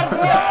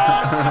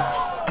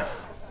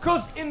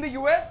 Because in the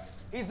US,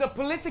 he's a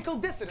political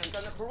dissident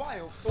and a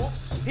pariah of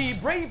sorts. He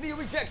bravely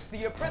rejects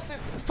the oppressive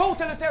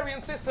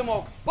totalitarian system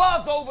of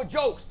bars over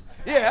jokes.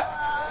 Yeah.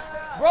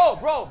 Bro.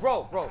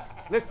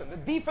 Listen, the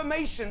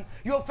defamation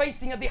you're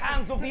facing at the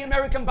hands of the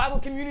American battle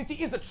community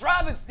is a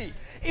travesty.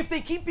 If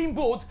they keep being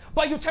bored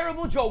by your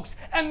terrible jokes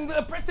and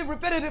oppressive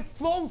repetitive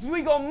flows,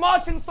 we go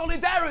march in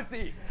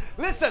solidarity.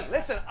 Listen,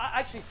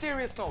 actually,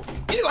 serious note.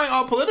 He's going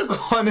all political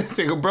on this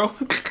thing, bro.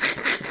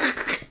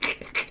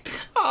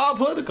 All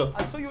political.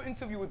 I saw your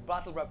interview with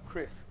Battle Rap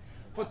Chris.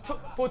 For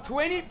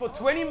 20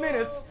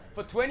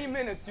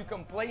 minutes, you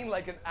complain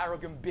like an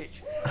arrogant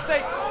bitch.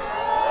 Say,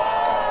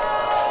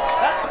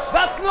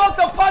 that's not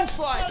the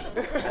punchline.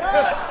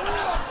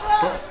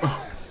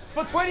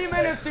 For 20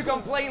 minutes, you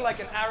complain like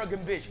an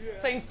arrogant bitch,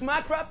 saying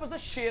smack rappers are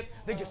shit,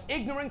 they're just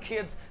ignorant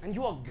kids, and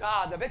you are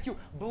God. I bet you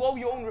blow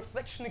your own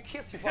reflection and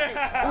kiss, you fucking,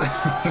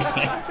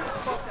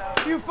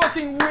 you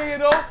fucking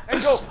weirdo,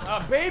 and go,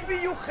 baby,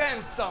 you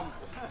handsome.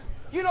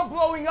 You're not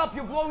blowing up,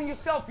 you're blowing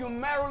yourself, you're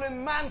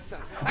Marilyn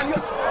Manson. And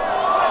you're...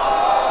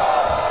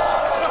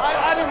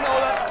 I didn't know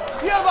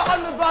that. You have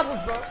 100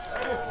 battles, bro.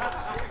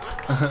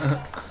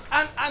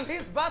 and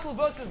his battle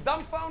versus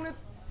Dumbfounded,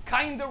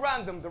 kinda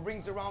random. The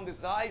rings around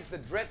his eyes, the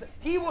dress.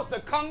 He was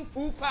the Kung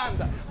Fu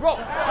Panda. Bro,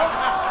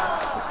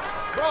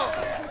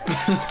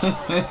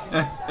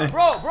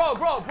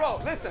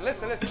 listen,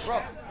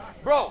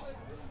 bro,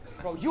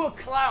 you're a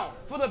clown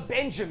for the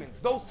Benjamins,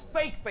 those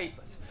fake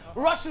papers.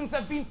 Russians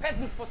have been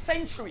peasants for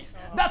centuries.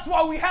 That's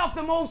why we have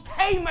the most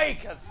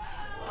haymakers.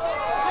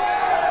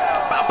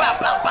 Bow, bow,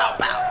 bow, bow,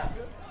 bow.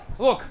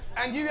 Look,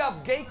 and you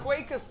have gay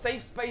Quakers,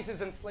 safe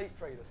spaces, and slave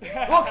traders.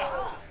 Look,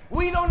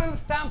 we don't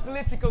understand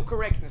political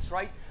correctness,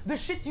 right? The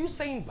shit you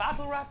say in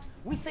battle rap,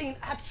 we say in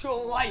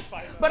actual life.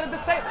 But at the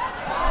same...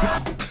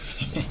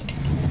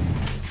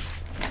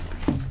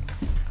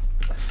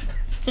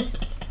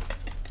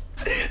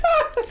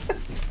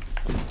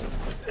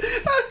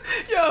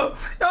 Yo,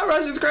 y'all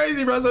Russians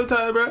crazy, bro,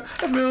 sometimes, bro.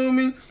 You feel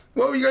me?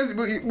 What we guys,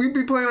 we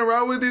be playing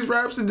around with these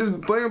raps and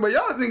just playing, but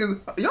y'all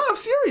thinking, y'all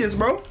serious,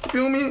 bro.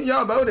 Feel me?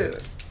 Y'all about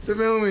it. You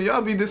feel me?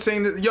 Y'all be just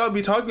saying that, y'all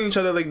be talking to each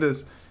other like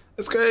this.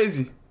 It's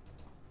crazy.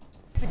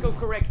 Political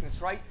correctness,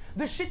 right?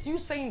 The shit you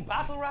say in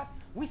battle rap,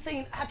 we say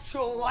in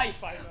actual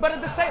life. But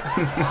at the same...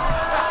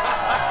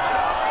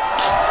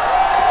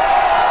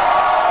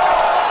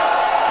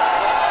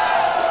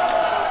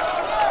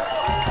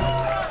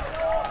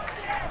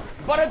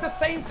 But at the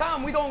same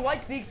time, we don't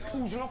like the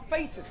exclusion of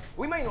faces.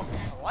 We may not be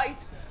polite,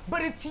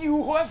 but it's you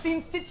who have the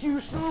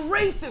institutional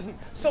racism.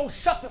 So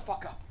shut the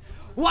fuck up.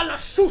 Walla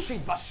Shushi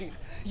Bashir.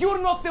 You're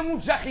not the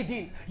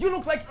Mujahideen. You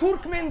look like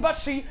Turkmen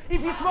Bashir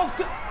if you smoke...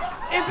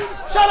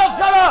 Shut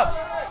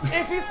up!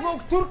 If you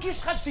smoke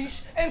Turkish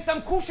hashish and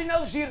some kush in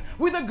Algier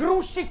with a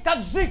Grushik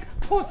Tajik.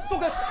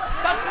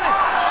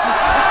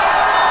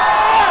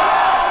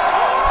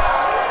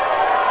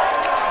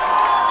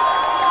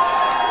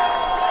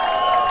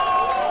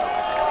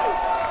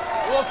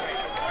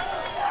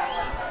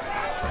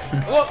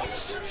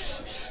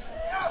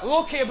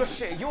 Look here,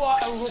 Bashir, you are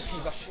a rookie,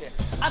 Bashir.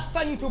 I'd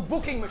sign you to a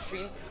booking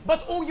machine,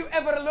 but all you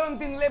ever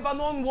learned in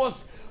Lebanon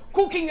was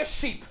cooking a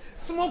sheep,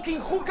 smoking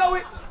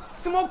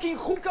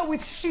hookah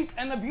with shit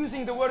and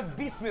abusing the word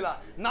Bismillah.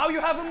 Now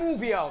you have a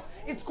movie out.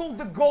 It's called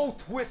The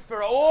Goat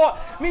Whisperer. Oh,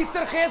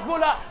 Mr.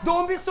 Hezbollah,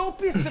 don't be so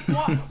pissed at me.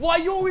 Why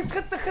you always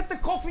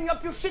hitte coughing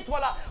up your shit,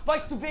 Walla?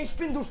 Weißt du, wer ich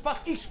bin, du Spaß?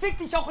 Ich fick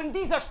dich auch in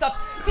dieser Stadt.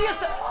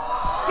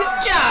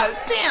 God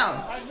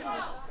damn!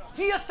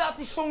 Dizaster hat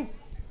dich schon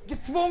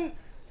gezwungen.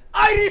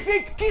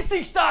 Eirifik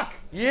Kissig-Tag!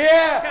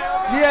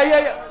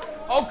 Yeah!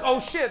 Oh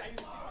shit,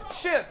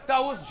 that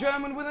was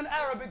German with an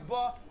Arabic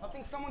bar. I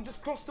think someone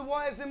just crossed the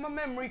wires in my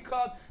memory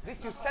card.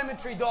 This your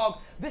cemetery, dog.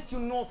 This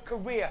your North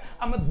Korea.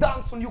 I'ma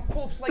dance on your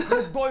corpse like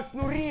Rudolf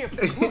Nureyev.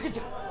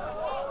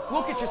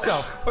 Look at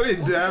yourself. What are you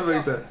doing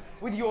like that?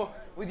 With your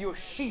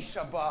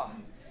shisha bar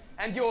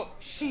and your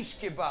shish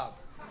kebab.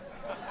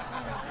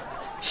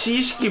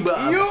 Shish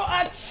kebab. You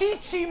a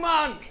chichi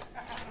man.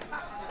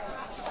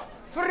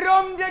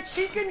 From the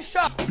chicken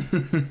shop.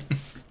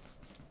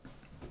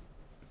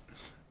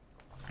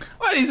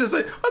 What is this?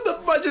 What the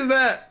fuck is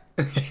that?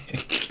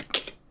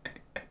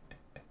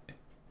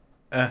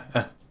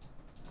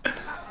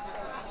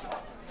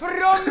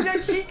 From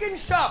the chicken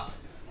shop.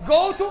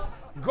 Go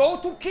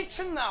to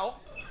kitchen now.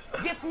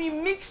 Get me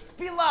mixed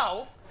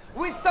pilau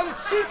with some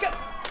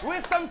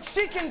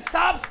chicken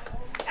tops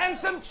and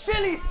some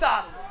chili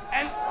sauce.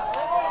 And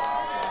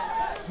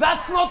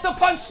that's not the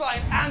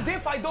punchline. And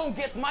if I don't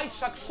get my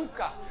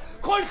shakshuka,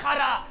 kol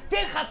khara,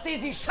 telchas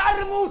tezi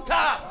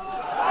sharmuta.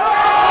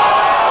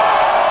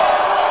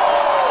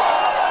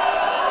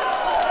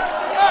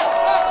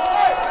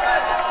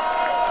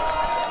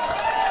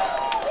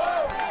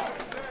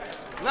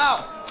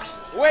 Now,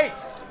 wait.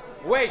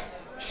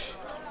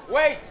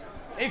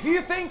 If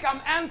you think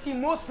I'm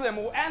anti-Muslim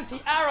or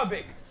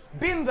anti-Arabic,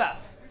 bin that.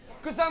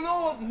 Because I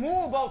know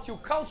more about your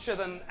culture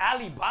than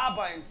Ali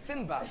Baba and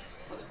Sinbad.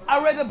 I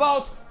read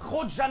about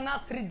Khoja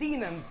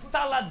Nasreddin and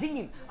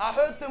Saladin. I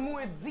heard the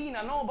Muezzin.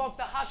 I know about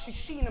the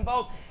Hashishin,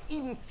 about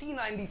Ibn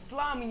Sina and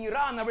Islam in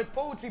Iran. I read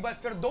poetry by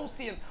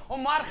Ferdowsi and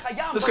Omar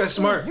Khayyam. This guy's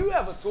smart. All you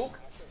ever took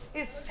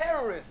is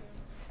terrorism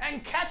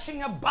and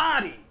catching a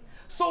body.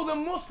 So the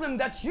Muslim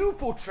that you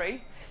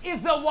portray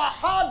is a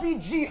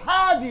Wahhabi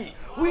jihadi.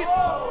 We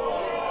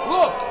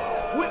know.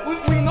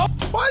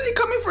 Why is he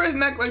coming for his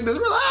neck like this?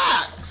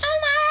 Relax.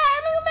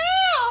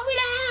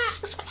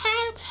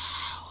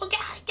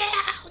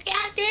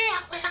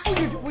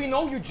 We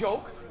know you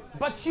joke,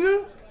 but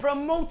you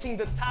promoting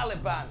the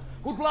Taliban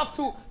who'd love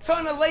to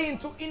turn LA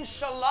into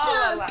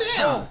Inshallah.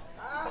 Damn.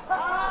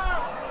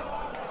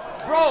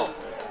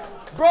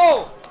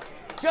 Bro,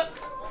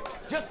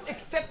 just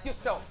accept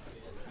yourself,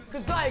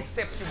 cause I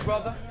accept you,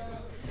 brother.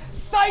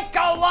 Psych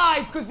out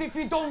loud, cause if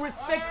you don't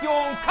respect your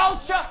own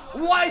culture,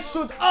 why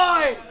should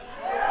I?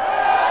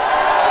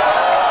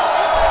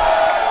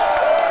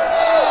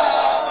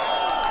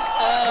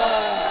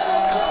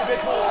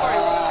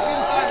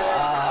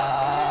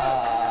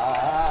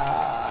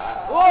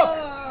 Look,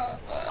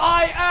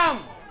 I am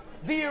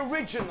the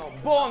original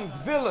Bond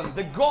villain,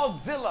 the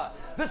Godzilla,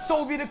 the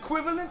Soviet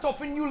equivalent of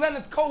a new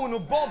Leonard Cohen or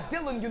Bob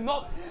Dylan. You're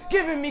not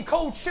giving me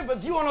cold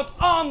shivers. You are not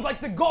armed like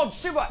the god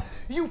Shiva.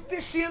 You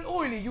fishy and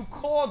oily, you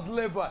cod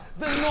liver,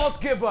 the not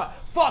giver.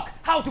 Fuck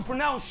how to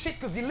pronounce shit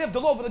cause he lived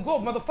all over the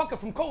globe, motherfucker,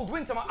 from cold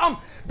winter. My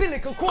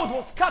umbilical cord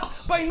was cut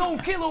by a known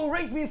killer who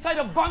raised me inside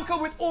a bunker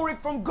with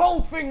Auric from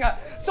Goldfinger.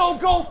 So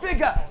go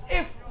figure,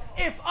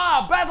 if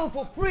I battle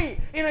for free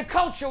in a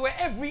culture where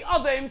every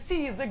other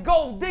MC is a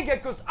gold digger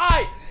cause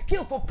I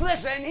kill for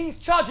pleasure and he's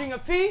charging a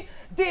fee,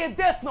 dear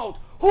Death Note,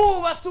 who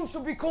of us two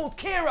should be called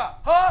Kira,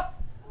 huh?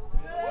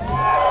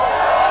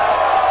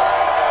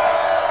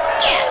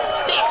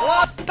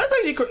 That's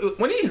actually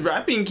when he's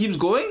rapping and keeps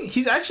going,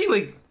 he's actually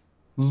like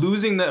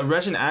losing the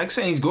Russian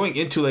accent. He's going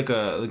into like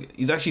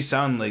he's actually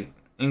sounding like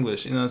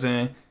English. You know what I'm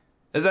saying?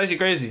 It's actually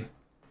crazy.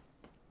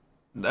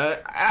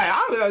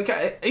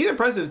 He's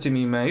impressive to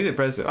me, man. He's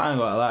impressive. I ain't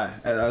gonna lie.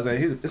 I was like,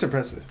 it's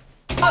impressive.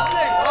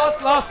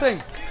 Last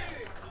thing.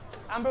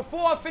 And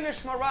before I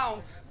finish my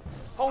round,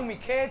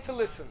 homie, care to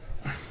listen.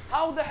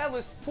 How the hell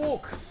is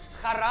pork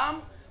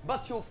haram,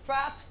 but your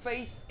fat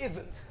face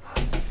isn't?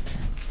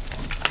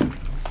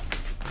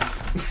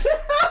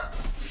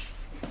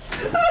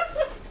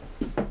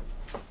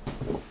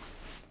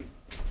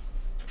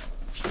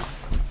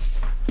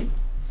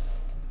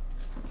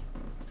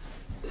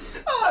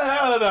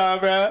 Hell no,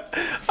 bro.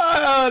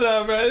 Hell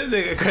no, bro. This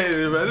nigga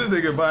crazy, bro. This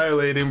nigga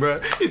violating,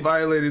 bro. He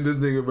violating this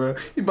nigga, bro.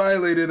 He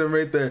violated him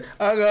right there.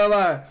 I ain't gonna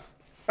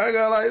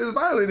lie. He's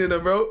violating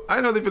him, bro. I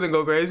know they finna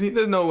go crazy.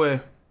 There's no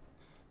way.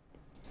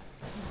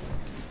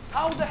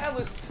 How the hell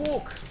is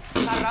pork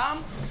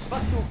haram,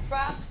 but your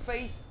fat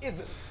face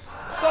isn't?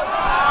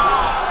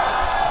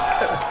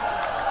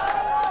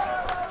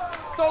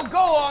 So go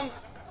on,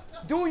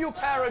 do your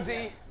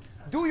parody.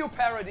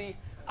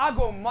 I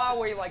go my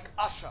way like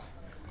Usher.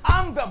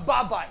 I'm the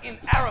Baba in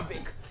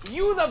Arabic,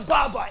 you the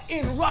Baba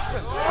in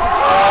Russian.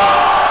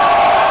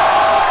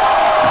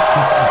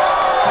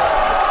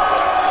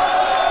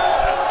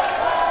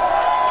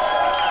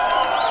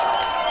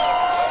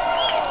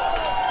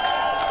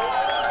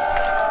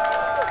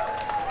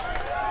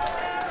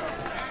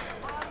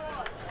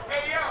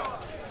 Hey yo,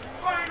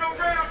 final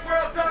round,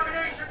 World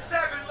Domination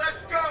 7.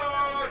 Let's go.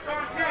 It's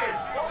on Diz.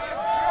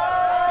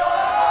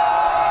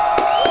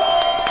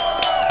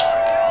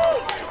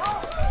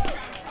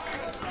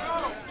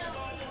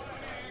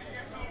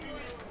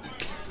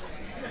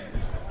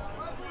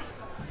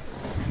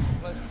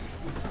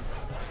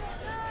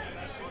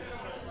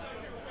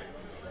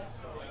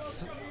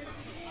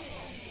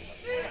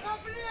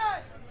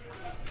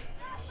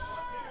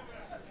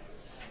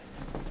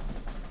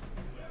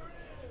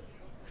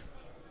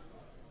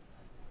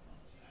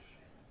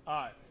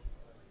 Alright.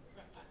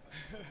 That's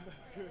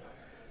good.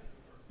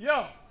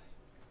 Yo,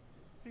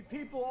 see,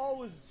 people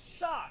always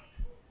shocked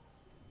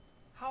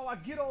how I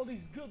get all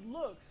these good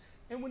looks,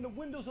 and when the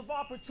windows of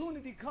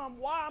opportunity come,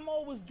 why I'm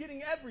always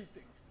getting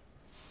everything.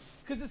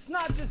 Because it's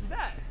not just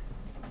that.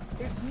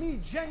 It's me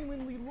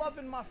genuinely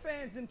loving my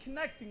fans and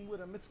connecting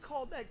with them. It's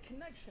called that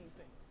connection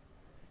thing.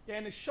 Yeah,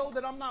 and to show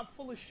that I'm not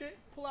full of shit,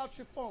 pull out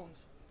your phones.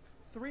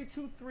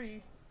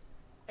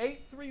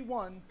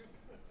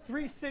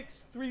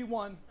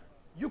 323-831-3631.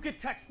 You could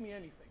text me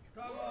anything.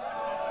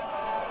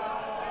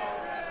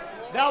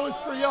 That was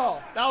for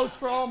y'all. That was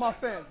for all my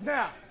fans.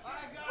 Now,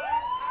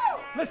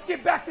 let's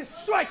get back to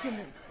striking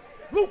him.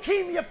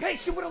 Leukemia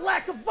patient with a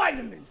lack of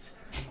vitamins.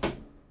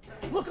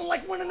 Looking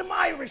like one of them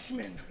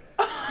Irishmen.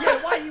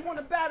 Yeah, why he want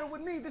to battle with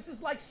me? This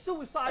is like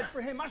suicide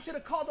for him. I should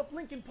have called up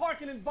Lincoln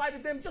Park and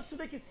invited them just so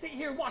they could sit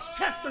here and watch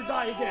Chester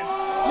die again.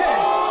 Yeah.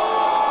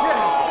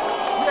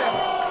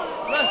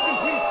 Rest in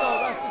peace, though.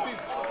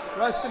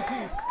 Rest in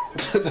peace.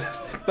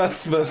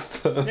 That's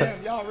messed up.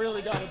 Damn, y'all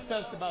really got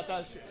obsessed about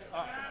that shit.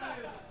 All right.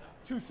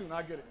 Too soon,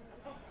 I get it.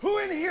 Who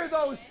in here,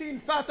 though, has seen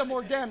Fata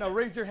Morgana?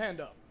 Raise your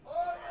hand up.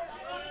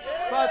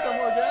 Fata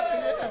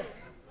Morgana,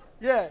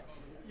 yeah.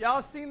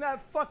 Y'all seen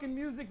that fucking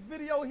music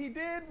video he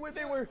did where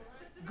they were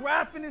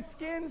graphing his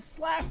skin,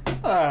 slap?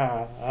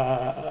 No,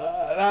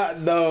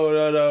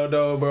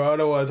 bro. I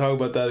don't want to talk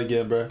about that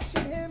again, bro.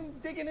 Him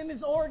digging in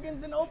his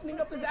organs and opening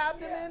up his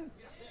abdomen.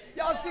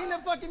 Y'all seen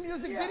that fucking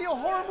music video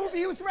horror movie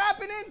he was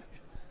rapping in?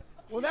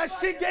 Well, that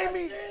shit gave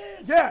me,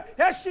 yeah,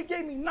 that shit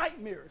gave me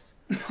nightmares.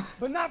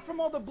 But not from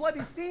all the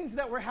bloody scenes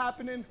that were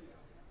happening.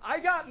 I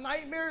got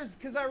nightmares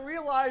because I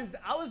realized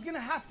I was gonna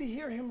have to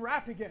hear him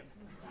rap again.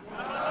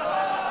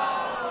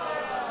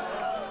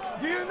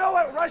 Do you know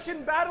what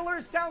Russian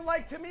battlers sound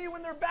like to me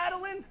when they're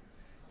battling?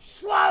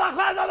 They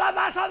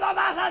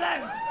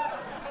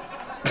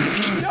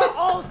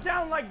all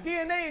sound like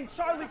DNA and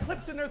Charlie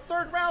Clips in their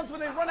third rounds when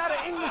they run out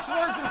of English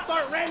words and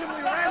start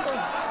randomly rambling.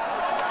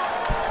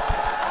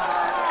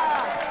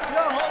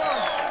 Yo, hold on.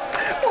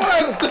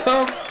 What the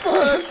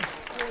fuck?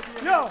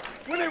 Yo,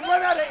 when they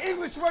run out of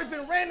English words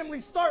and randomly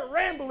start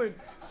rambling.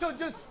 So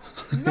just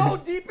know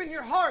deep in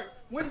your heart,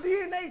 when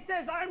DNA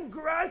says, I'm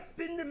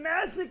grasping the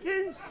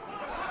Mexican,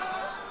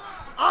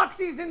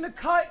 Oxy's in the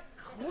cut,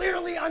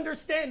 clearly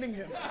understanding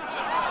him.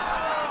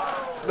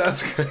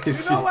 That's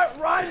crazy. You know what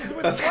rhymes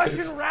with That's Russian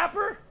crazy.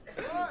 rapper?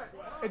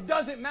 It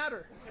doesn't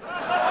matter.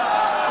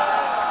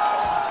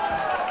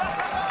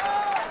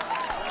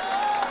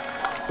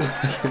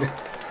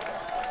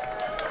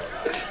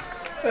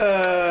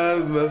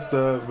 That's messed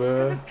up,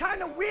 bro. It's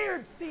kind of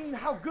weird seeing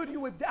how good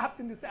you adapt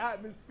in this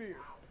atmosphere.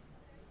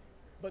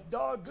 But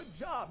dog, good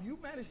job. You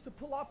managed to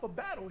pull off a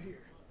battle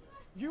here.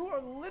 You are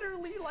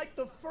literally like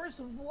the first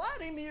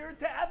Vladimir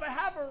to ever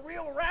have a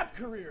real rap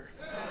career.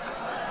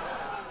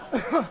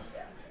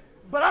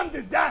 But I'm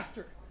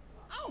Dizaster.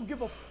 I don't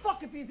give a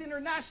fuck if he's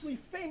internationally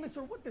famous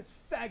or what this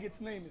faggot's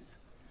name is.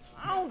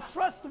 I don't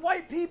trust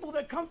white people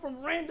that come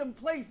from random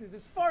places.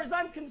 As far as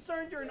I'm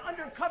concerned, you're an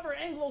undercover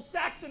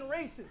Anglo-Saxon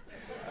racist.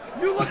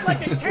 You look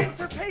like a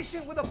cancer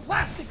patient with a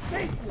plastic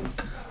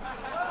facelift.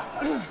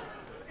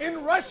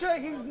 In Russia,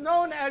 he's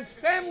known as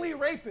family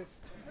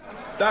rapist.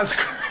 That's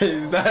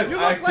crazy. That You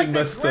look actually like the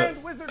messed up.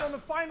 grand wizard on the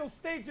final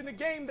stage in a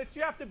game that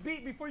you have to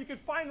beat before you can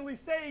finally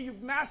say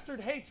you've mastered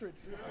hatred.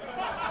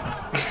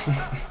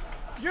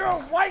 You're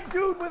a white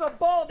dude with a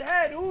bald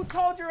head. Who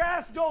told your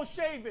ass go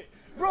shave it?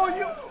 Bro,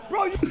 you.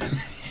 Yo,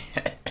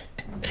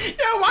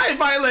 why you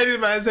violating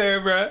man's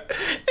hair, bro?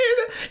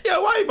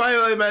 Yo, why you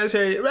violating man's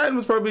hair? Man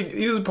was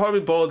probably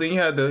balding. He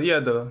had to, you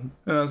know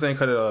what I'm saying,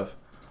 cut it off.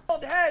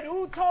 Bald head.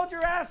 Who told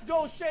your ass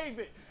go shave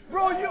it?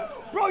 Bro,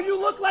 you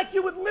look like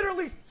you would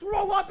literally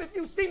throw up if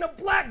you seen a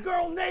black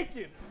girl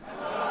naked.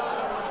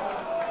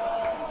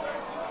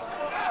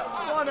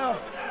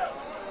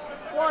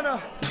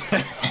 Wanna.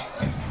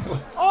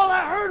 All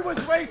I heard was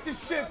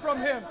racist shit from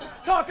him.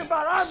 Talking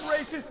about I'm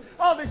racist,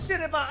 all the shit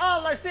about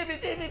Allah,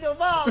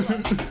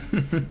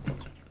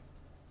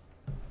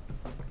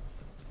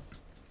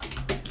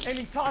 and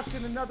he talks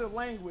in another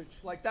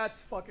language, like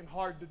that's fucking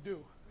hard to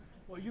do.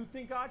 Well, you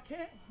think I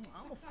can't?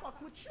 I'ma fuck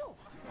with you.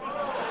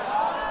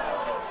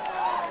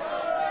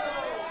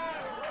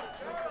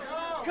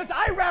 Cause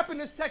I rap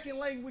in a second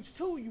language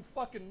too, you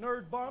fucking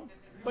nerd bum.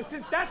 But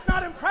since that's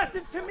not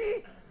impressive to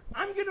me,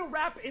 I'm gonna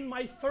rap in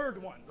my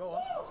third one. Go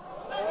on.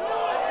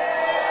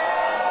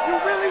 You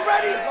really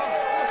ready?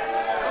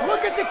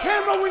 Look at the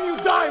camera when you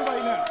die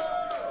right now.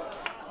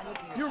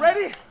 You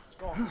ready?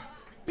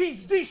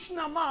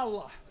 Pizdishna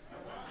mala.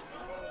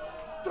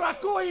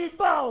 Trakoi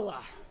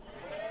bala.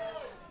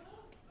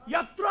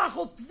 Я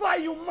трахал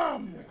твою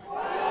маму.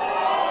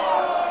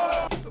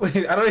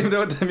 Wait, I don't even know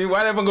what that means.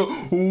 Why did everyone go,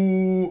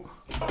 ooh?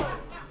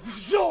 В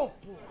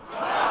жопу.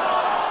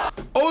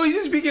 Oh, is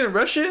he speaking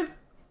Russian?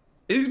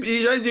 Is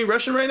he trying to do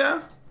Russian right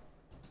now?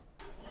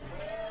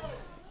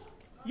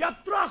 Я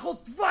трахал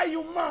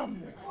твою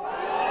маму.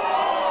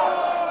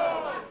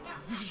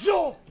 В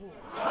жопу.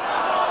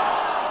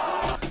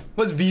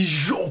 What's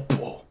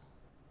vizhopo?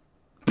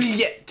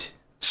 Billet.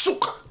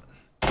 Сука.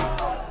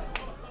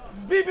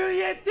 В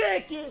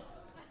библиотеке,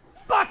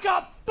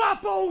 пока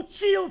папа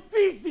учил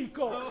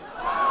физику.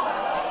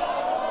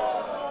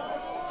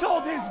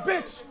 Told his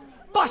bitch,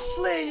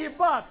 пошли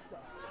ебаться.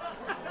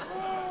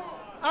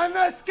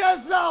 Она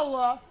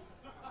сказала,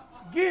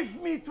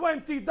 give me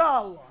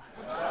 $20.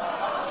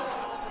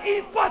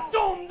 И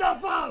потом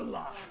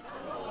давала.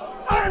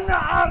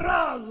 Она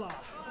орала.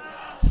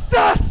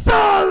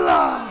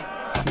 Сосала.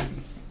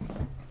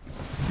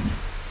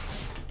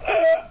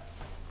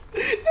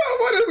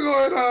 What is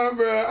going on,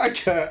 bro? I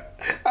can't.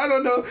 I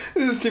don't know.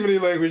 This is too many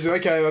languages. I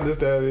can't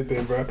understand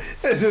anything, bro.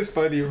 It's just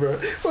funny, bro.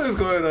 What is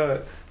going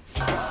on?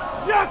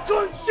 Я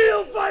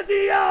кончил в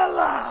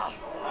одеяло.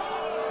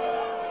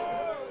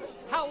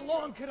 How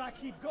long can I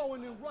keep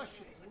going in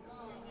Russian?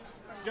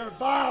 Your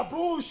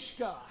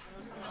babushka.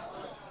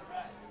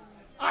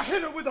 I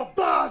hit her with a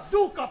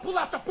bazooka. Pull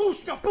out the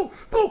pushka.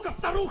 Puka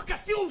staruch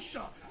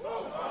Katyusha.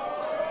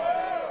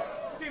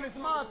 Seen his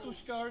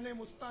matushka. Her name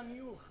was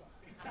Tanyucha.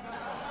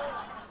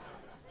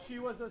 She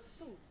was a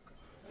suka.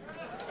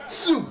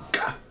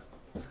 Suka.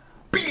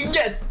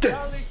 Billet.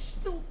 Dali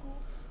shtuku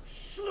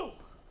shluk.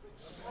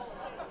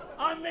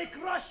 I make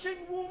Russian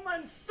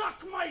woman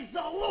suck my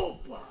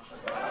zalupa.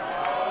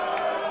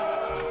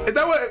 Is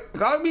that what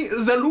called me?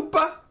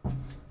 Zalupa?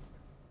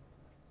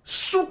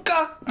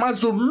 Suka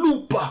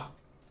mazolupa.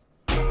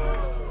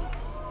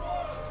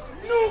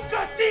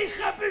 Ну-ка,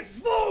 тихо, без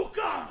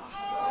звука!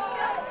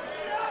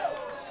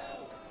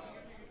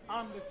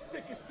 I'm the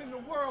sickest in the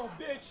world,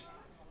 bitch.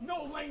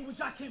 No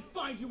language I can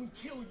find you and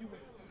kill you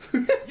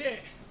in. Yeah,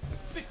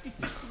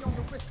 50-50 on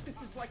the wrist.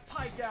 This is like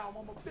pie gal.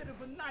 I'm a bit of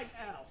a night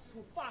owl. So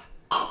if I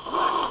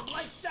knock the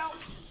lights out,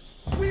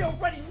 we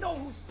already know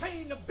who's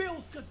paying the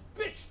bills, cause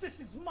bitch,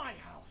 this is my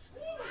house.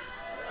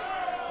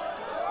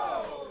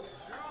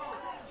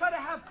 Try to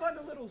have fun,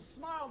 a little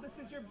smile. This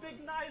is your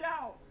big night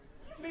out.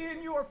 Me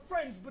and you are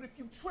friends, but if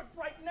you trip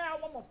right now,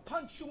 I'm gonna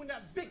punch you in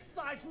that big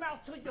size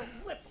mouth till your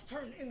lips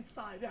turn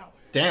inside out.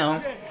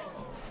 Damn. Yeah.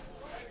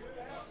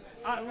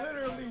 I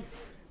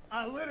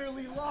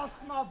literally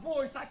lost my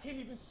voice. I can't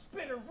even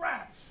spit a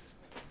rap.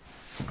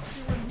 See,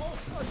 when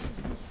most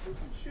Russians do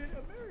stupid shit,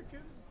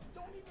 Americans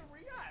don't even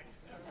react.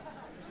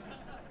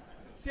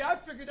 See, I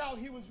figured out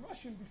he was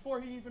Russian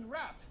before he even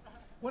rapped.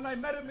 When I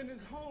met him in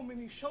his home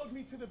and he showed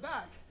me to the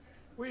back,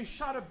 where he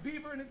shot a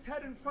beaver in his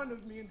head in front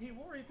of me and he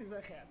wore it as a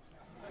hat.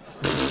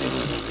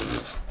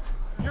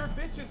 Your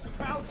bitch is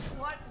proud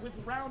slut with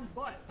round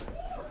butt.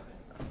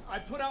 I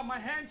put out my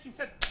hand, she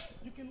said,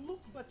 you can look,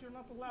 but you're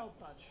not allowed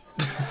touch.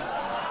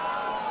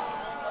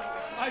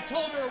 I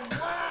told her,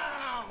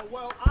 wow,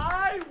 well,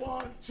 I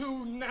want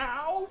to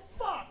now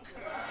fuck.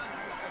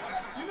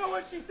 You know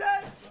what she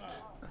said?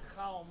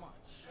 How much?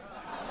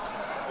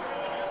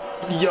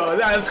 Yo,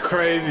 that's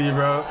crazy,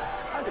 bro.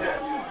 I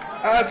said,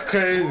 That's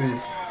crazy.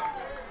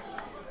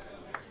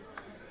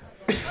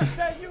 I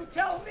said, you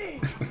tell me.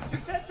 She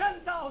said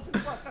 10,000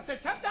 bucks. I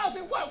said,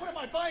 10,000 what? What am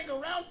I buying a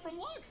round from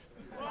Lux?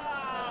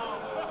 Wow.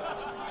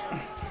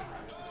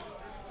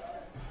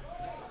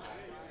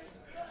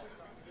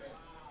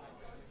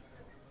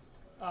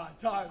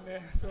 Time,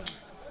 man. So.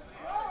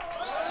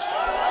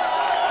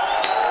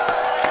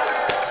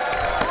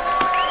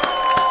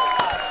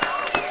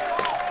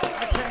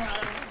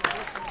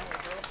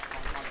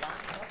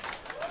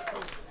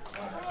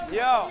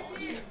 Yo.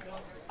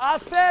 I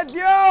said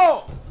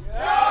yo.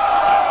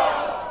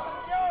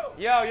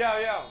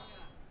 Yo.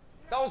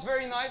 That was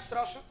very nice,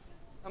 Russian.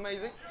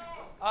 Amazing.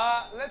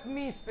 Let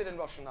me spit in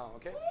Russian now,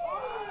 okay?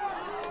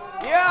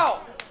 Yo.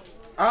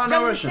 I don't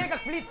know Russian.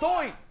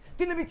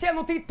 Ты на вите,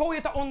 но ты то,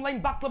 это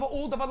онлайн, баклава,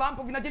 олдова,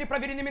 лампа, виноделие,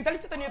 проверенный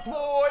менталитет, это не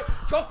твой.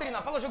 Чё,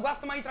 старина, положи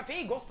глаз на мои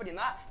трофеи, господи,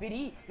 на,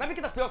 бери,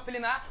 навеки до слез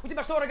пелена, у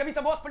тебя что,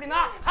 роговица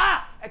воспалена?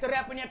 Ха! Это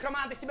рэп, не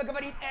кромант, из тебя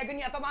говорит эго,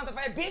 не таланта,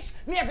 твоя бич,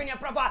 мега не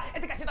права,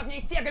 это кассета в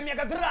ней сега,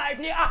 мега драйв,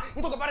 не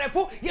не только по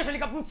рэпу, ежели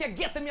копнуть все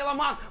гетто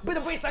меломан, быта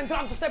бейслайн,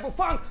 драм, туштепу,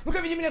 фанк, ну-ка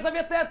веди меня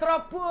заветная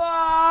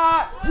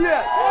тропа!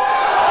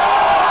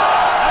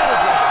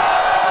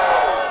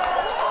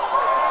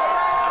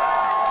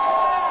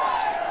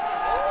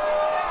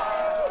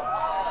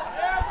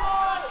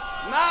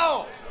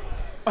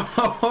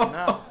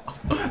 No.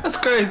 That's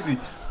crazy.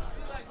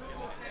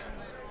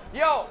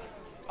 Yo,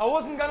 I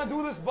wasn't gonna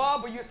do this,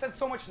 Bob, but you said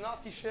so much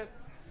nasty shit.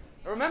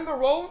 Remember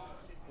Rowan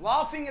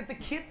laughing at the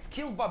kids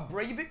killed by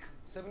Breivik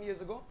 7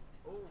 years ago?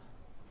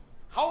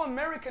 How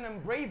American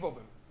and brave of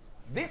him.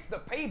 This the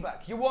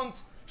payback. You want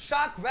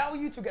shock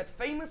value to get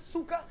famous,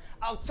 suka?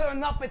 I'll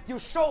turn up at your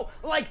show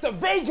like the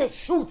Vegas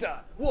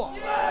shooter. What?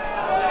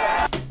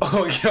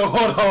 Oh, yo,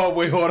 hold on,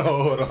 wait, hold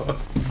on.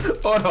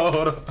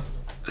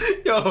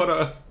 Yo, hold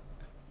on.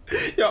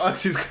 Yo,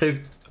 Auntie's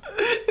crazy.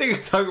 They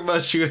can talk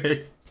about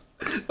shooting.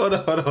 Hold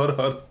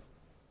on.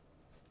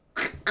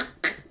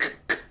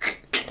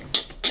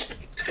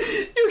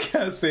 You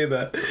can't say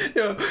that.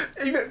 Yo,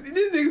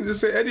 these niggas just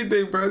say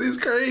anything, bro. This is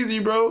crazy,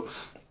 bro.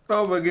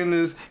 Oh my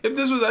goodness. If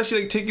this was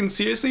actually like taken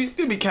seriously,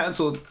 they'd be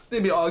canceled.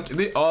 They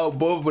all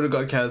both would have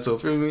got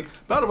canceled, feel me?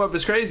 Battle rap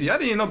is crazy. I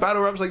didn't even know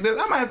battle raps like this.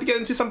 I might have to get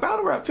into some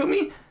battle rap, feel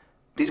me?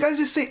 These guys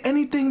just say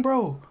anything,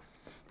 bro.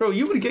 Bro,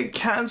 you would get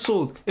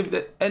canceled if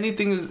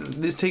anything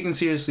is taken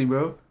seriously,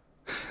 bro.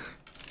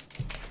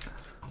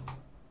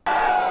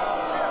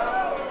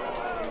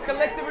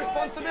 Collective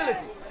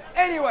responsibility.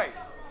 Anyway,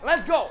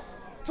 let's go.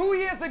 2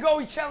 years ago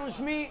he challenged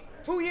me.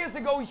 2 years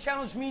ago he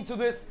challenged me to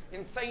this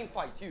insane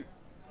fight.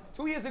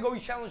 2 years ago he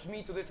challenged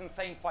me to this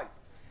insane fight.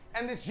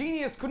 And this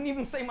genius couldn't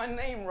even say my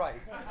name right.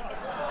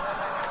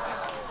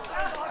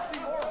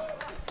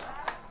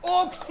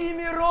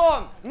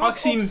 Oxxymiron. Not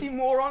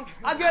oxymoron.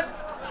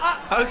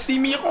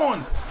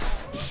 Oxxymiron.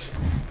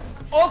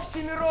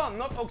 Oxxymiron,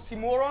 not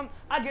oxymoron.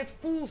 I get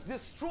fools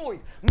destroyed.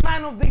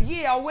 Man of the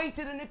year, I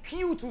waited in a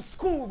queue to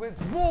school this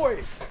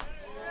boy.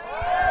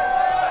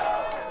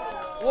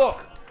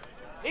 Look,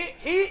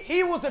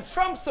 he was a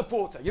Trump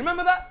supporter. You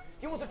remember that?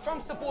 He was a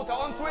Trump supporter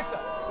on Twitter.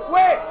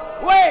 Wait,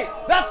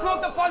 that's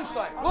not the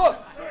punchline.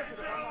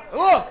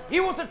 Look, he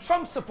was a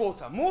Trump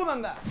supporter. More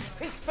than that,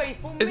 his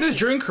faithful. Is this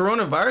during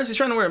coronavirus? He's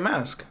trying to wear a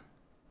mask.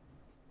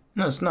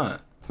 No, it's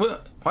not.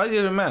 What? Why do you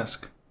have a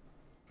mask?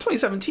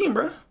 2017,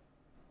 bro.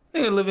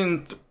 They're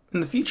living in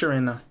the future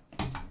right now.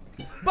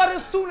 But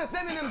as soon as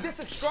Eminem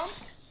disses Trump,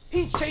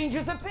 he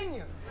changes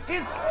opinion.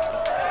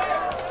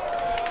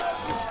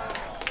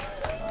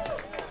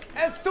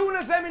 As soon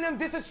as Eminem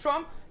disses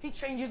Trump, he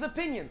changes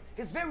opinion.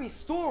 His very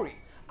story.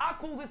 I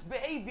call this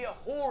behavior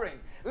whoring.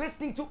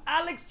 Listening to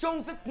Alex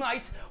Jones at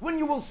night when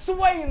you will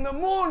sway in the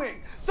morning.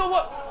 So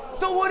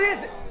what is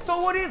it? So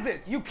what is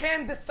it? You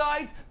can't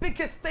decide. Pick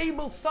a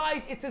stable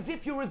side. It's as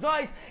if you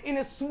reside in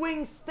a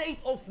swing state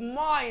of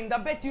mind. I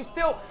bet you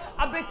still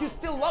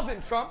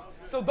loving Trump.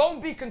 So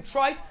don't be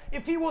contrite.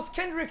 If he was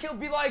Kendrick, he'll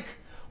be like,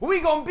 we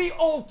gonna be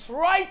all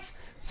right.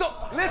 So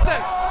listen. We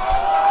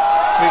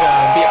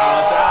gonna be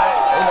all right.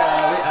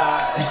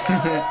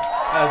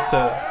 That's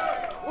tough.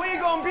 We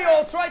gonna be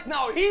all right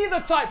now. He the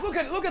type. Look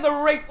at the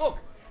rate. Look.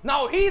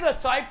 Now he the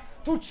type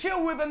to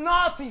chill with the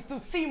Nazis to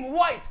seem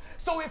white.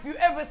 So if you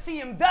ever see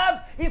him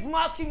dab, he's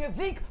masking a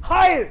Zeke.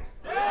 Hired.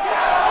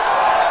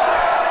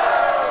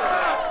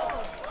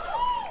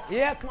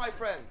 Yes, my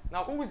friend.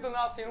 Now who is the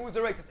Nazi and who is the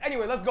racist?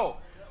 Anyway, let's go.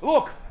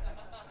 Look.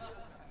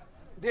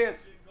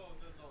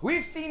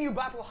 We've seen you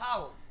battle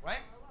Howell,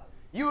 right?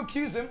 You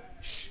accuse him.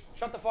 Shh.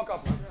 Shut the fuck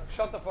up. Man.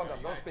 Shut the fuck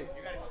up. Don't speak.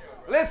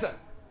 Listen.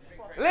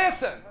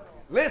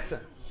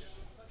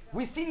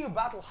 We've seen you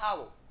battle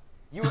Howell.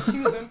 You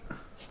accuse him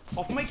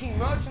of making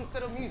merch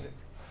instead of music.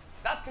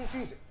 That's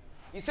confusing.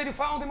 You said you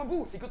found him a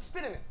booth. He could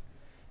spit in it.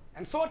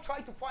 And so I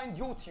tried to find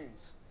your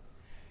tunes.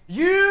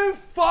 You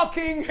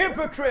fucking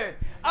hypocrite.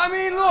 I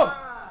mean,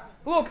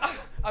 look,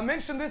 I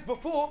mentioned this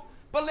before,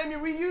 but let me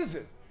reuse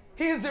it.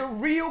 Here's a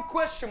real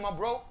question, my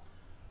bro.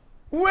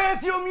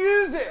 Where's your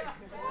music?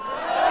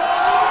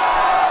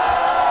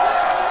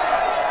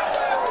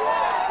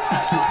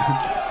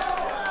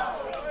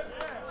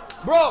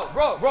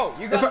 Bro,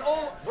 you got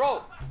all,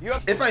 bro.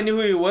 If I knew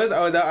who he was,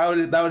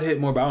 that would hit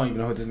more, but I don't even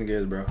know who this nigga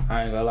is, bro.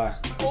 I ain't gonna lie.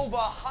 Over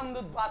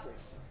 100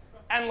 battles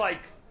and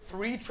like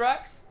 3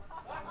 tracks.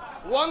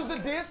 One's a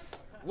diss,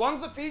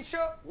 one's a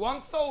feature,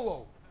 one's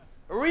solo.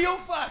 Real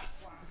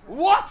facts.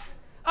 What?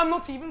 I'm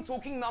not even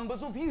talking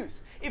numbers or views.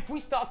 If we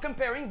start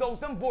comparing those,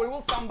 then boy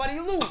will somebody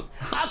lose.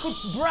 I could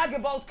brag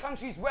about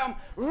countries where I'm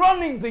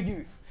running the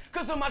youth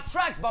because of my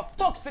tracks, but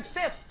fuck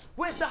success.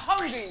 Where's the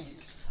hunger in you?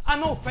 I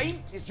know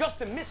fame is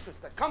just a mistress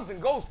that comes and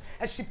goes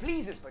as she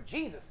pleases, but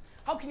Jesus,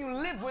 how can you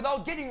live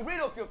without getting rid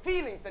of your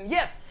feelings? And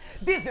yes,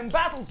 this in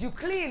battles you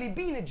clearly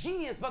been a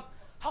genius, but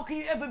how can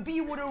you ever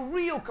be what a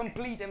real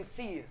complete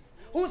MC is?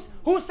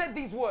 Who said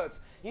these words?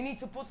 You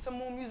need to put some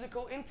more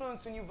musical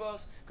influence in your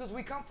verse, because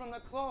we come from the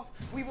cloth.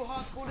 We were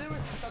hardcore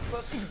lyricists at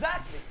first.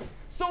 Exactly.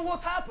 So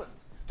what happened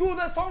to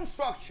the song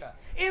structure?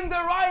 In the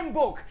rhyme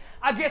book,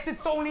 I guess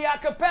it's only a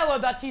cappella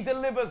that he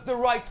delivers the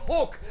right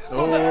hook.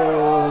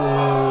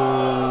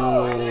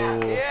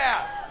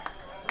 Yeah.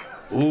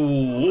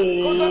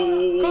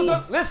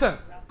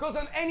 Because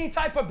on any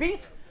type of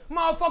beat,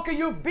 motherfucker,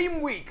 you've been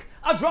weak.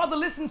 I'd rather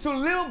listen to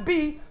Lil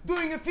B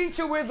doing a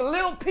feature with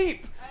Lil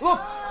Peep. Look,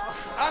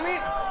 I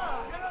mean,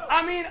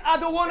 I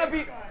don't want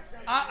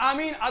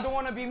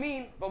to be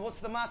mean, but what's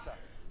the matter?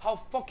 How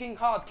fucking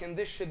hard can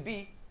this shit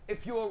be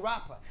if you're a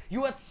rapper?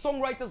 You had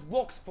songwriter's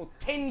blocks for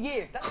 10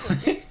 years. That's a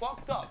bit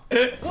fucked up.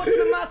 What's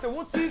the matter?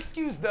 What's the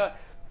excuse? The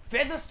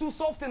feather's too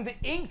soft and the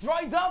ink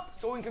dried up?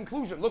 So in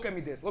conclusion, look at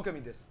me this.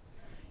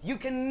 You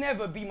can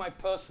never be my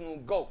personal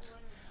GOAT.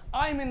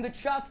 I'm in the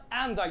chats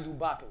and I do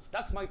battles.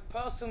 That's my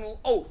personal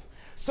oath.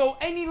 So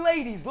any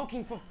ladies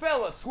looking for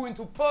fellas who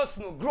into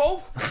personal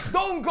growth,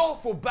 don't go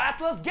for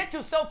battlers. Get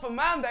yourself a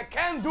man that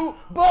can do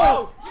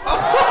both.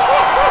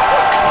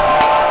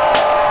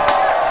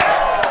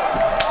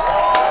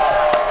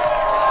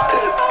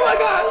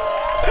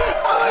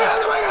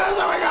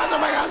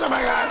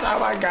 Oh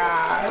my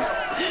god.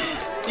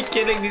 You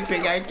kidding this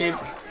thing?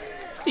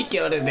 He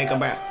killed this nigga,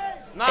 bro.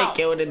 He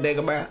killed this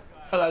nigga, bro.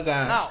 Hello,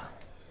 guys. Now.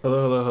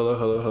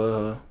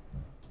 Hello.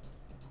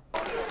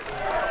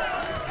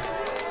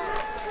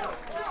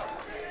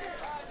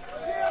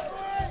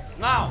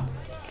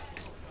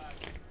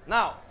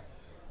 Now,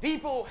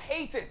 people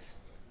hate it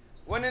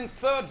when in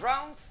third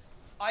rounds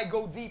I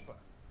go deeper.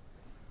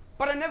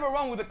 But I never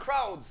run with the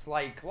crowds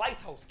like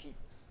lighthouse keepers.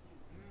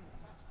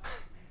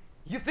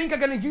 You think I'm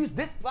gonna use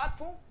this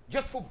platform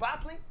just for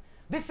battling?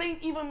 This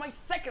ain't even my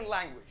second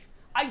language.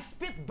 I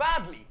spit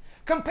badly.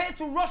 Compared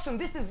to Russian,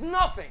 this is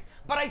nothing.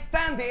 But I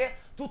stand there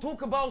to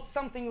talk about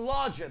something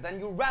larger than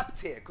your rap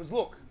tier. Cause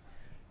look,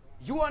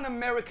 you are an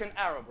American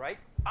Arab, right?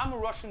 I'm a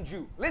Russian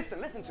Jew.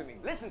 Listen to me.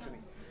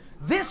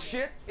 This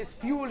shit is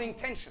fueling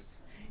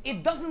tensions.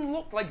 It doesn't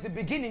look like the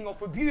beginning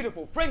of a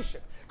beautiful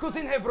friendship. Because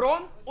in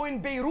Hebron or in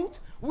Beirut,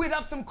 we'd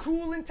have some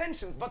cruel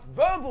intentions. But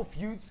verbal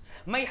feuds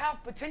may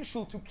have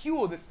potential to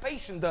cure this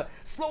patient, the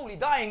slowly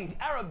dying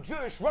Arab,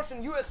 Jewish,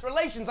 Russian, US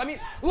relations. I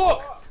mean,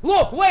 look.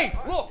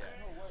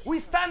 We're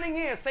standing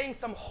here saying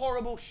some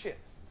horrible shit.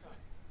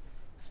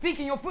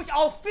 Speaking of which,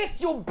 I'll fist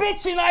your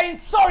bitch and I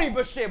ain't sorry,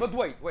 Bashir. But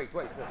wait.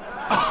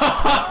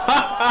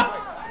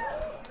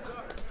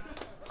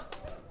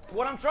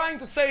 What I'm trying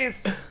to say is,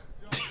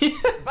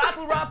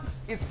 battle rap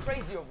is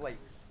crazy of late.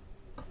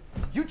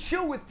 You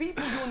chill with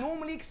people you're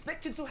normally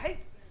expected to hate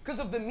because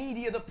of the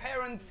media, the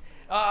parents,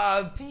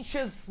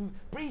 teachers,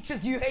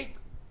 preachers you hate,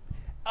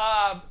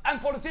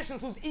 and politicians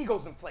whose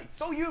egos inflate.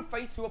 So you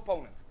face your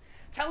opponent.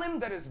 Tell him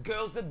that his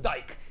girl's a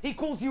dyke. He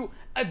calls you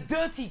a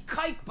dirty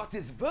kike, but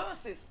his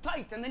verse is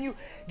tight. And then you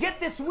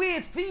get this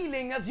weird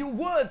feeling as your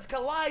words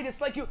collide.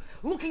 It's like you're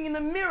looking in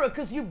the mirror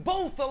because you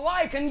both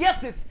alike. And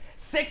yes, it's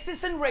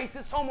sexist and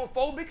racist,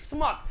 homophobic,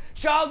 smut,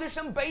 childish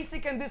and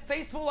basic and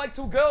distasteful like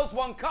two girls,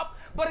 one cup.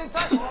 But in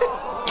time...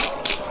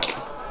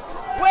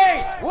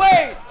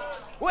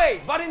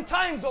 Wait, but in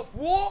times of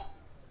war,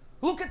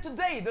 look at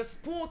today, the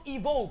sport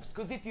evolves.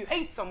 Because if you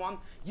hate someone,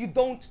 you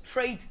don't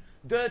trade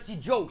dirty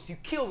jokes. You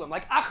kill them,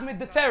 like Ahmed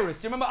the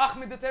terrorist. You remember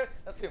Ahmed the terrorist?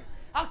 That's him.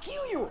 I'll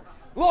kill you.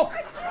 Look.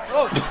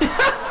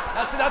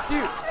 That's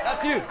you.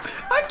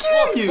 I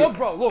kill you. Look,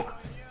 bro, look.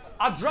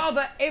 I'd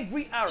rather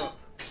every Arab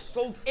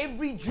told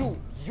every Jew,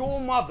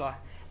 your mother,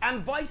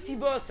 and vice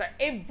versa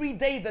every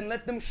day than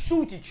let them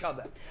shoot each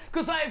other.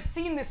 Because I have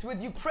seen this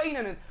with Ukraine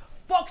and it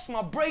fucks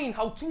my brain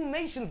how two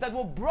nations that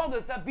were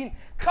brothers have been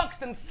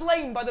cucked and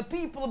slain by the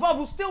people above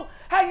who still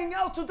hanging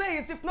out today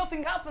as if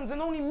nothing happens and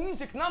only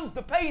music numbs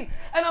the pain.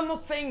 And I'm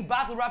not saying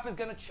battle rap is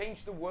gonna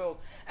change the world.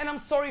 And I'm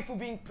sorry for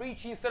being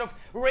preachy instead of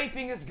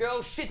raping his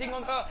girl, shitting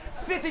on her,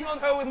 spitting on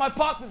her with my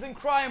partners in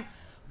crime.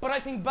 But I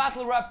think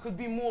battle rap could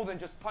be more than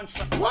just punch.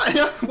 Why do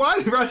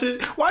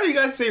you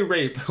guys say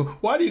rape?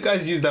 Why do you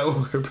guys use that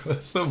word, bro?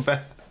 It's so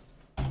bad.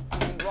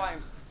 In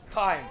rhymes.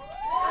 Time.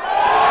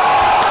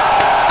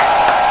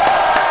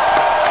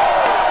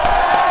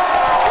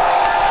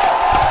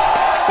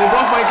 They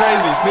both went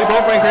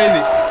crazy.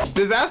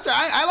 Dizaster,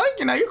 I like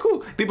you now. You're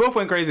cool. They both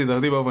went crazy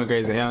though. They both went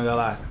crazy. I'm not gonna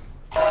lie.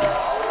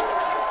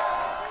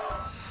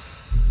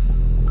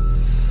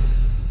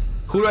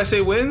 Who do I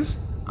say wins?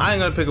 I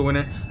ain't gonna pick a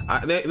winner.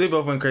 They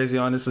both went crazy,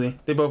 honestly.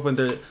 They both went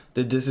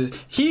the disses.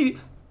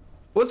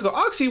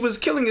 Oxy was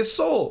killing his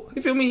soul.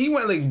 You feel me? He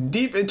went like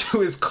deep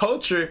into his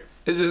culture.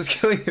 It's just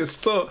killing his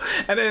soul.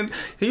 And then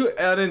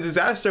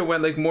Dizaster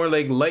went like more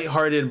like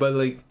lighthearted, but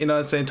like, you know what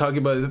I'm saying, talking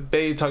about his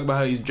face, talking about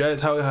how he's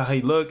dressed, how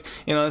he looked,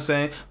 you know what I'm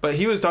saying? But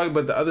he was talking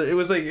about the other, it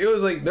was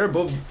like they're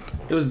both,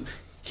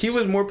 he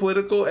was more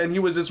political and he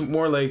was just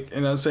more like,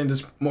 you know what I'm saying,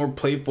 just more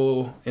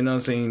playful, you know what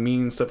I'm saying,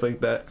 mean, stuff like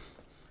that.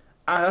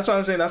 That's what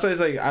I'm saying. That's why it's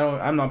like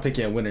I'm not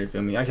picking a winner. You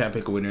feel me? I can't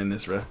pick a winner in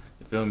this, bro.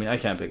 You feel me? I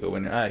can't pick a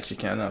winner. I actually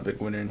cannot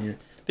pick a winner in here.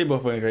 They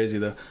both went crazy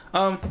though.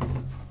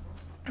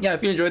 Yeah.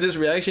 If you enjoyed this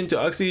reaction to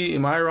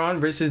Oxxxymiron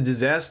versus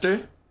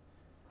Dizaster,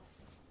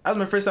 that was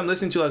my first time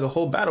listening to like a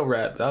whole battle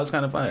rap. That was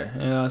kind of fire.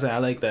 You know what I'm saying? I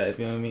like that. You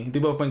feel me? They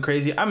both went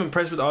crazy. I'm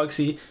impressed with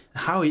Oxxxy,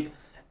 how he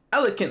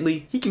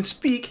can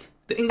speak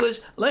the English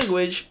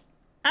language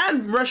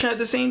and Russian at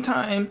the same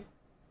time.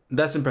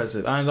 That's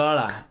impressive. I ain't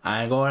gonna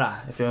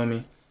lie. You feel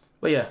me?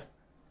 But yeah.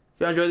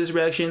 If you enjoyed this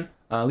reaction,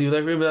 leave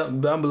a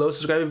like down below,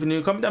 subscribe if you're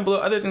new, comment down below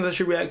other things I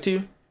should react to.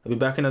 I'll be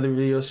back in another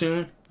video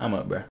soon. I'm up, bruh.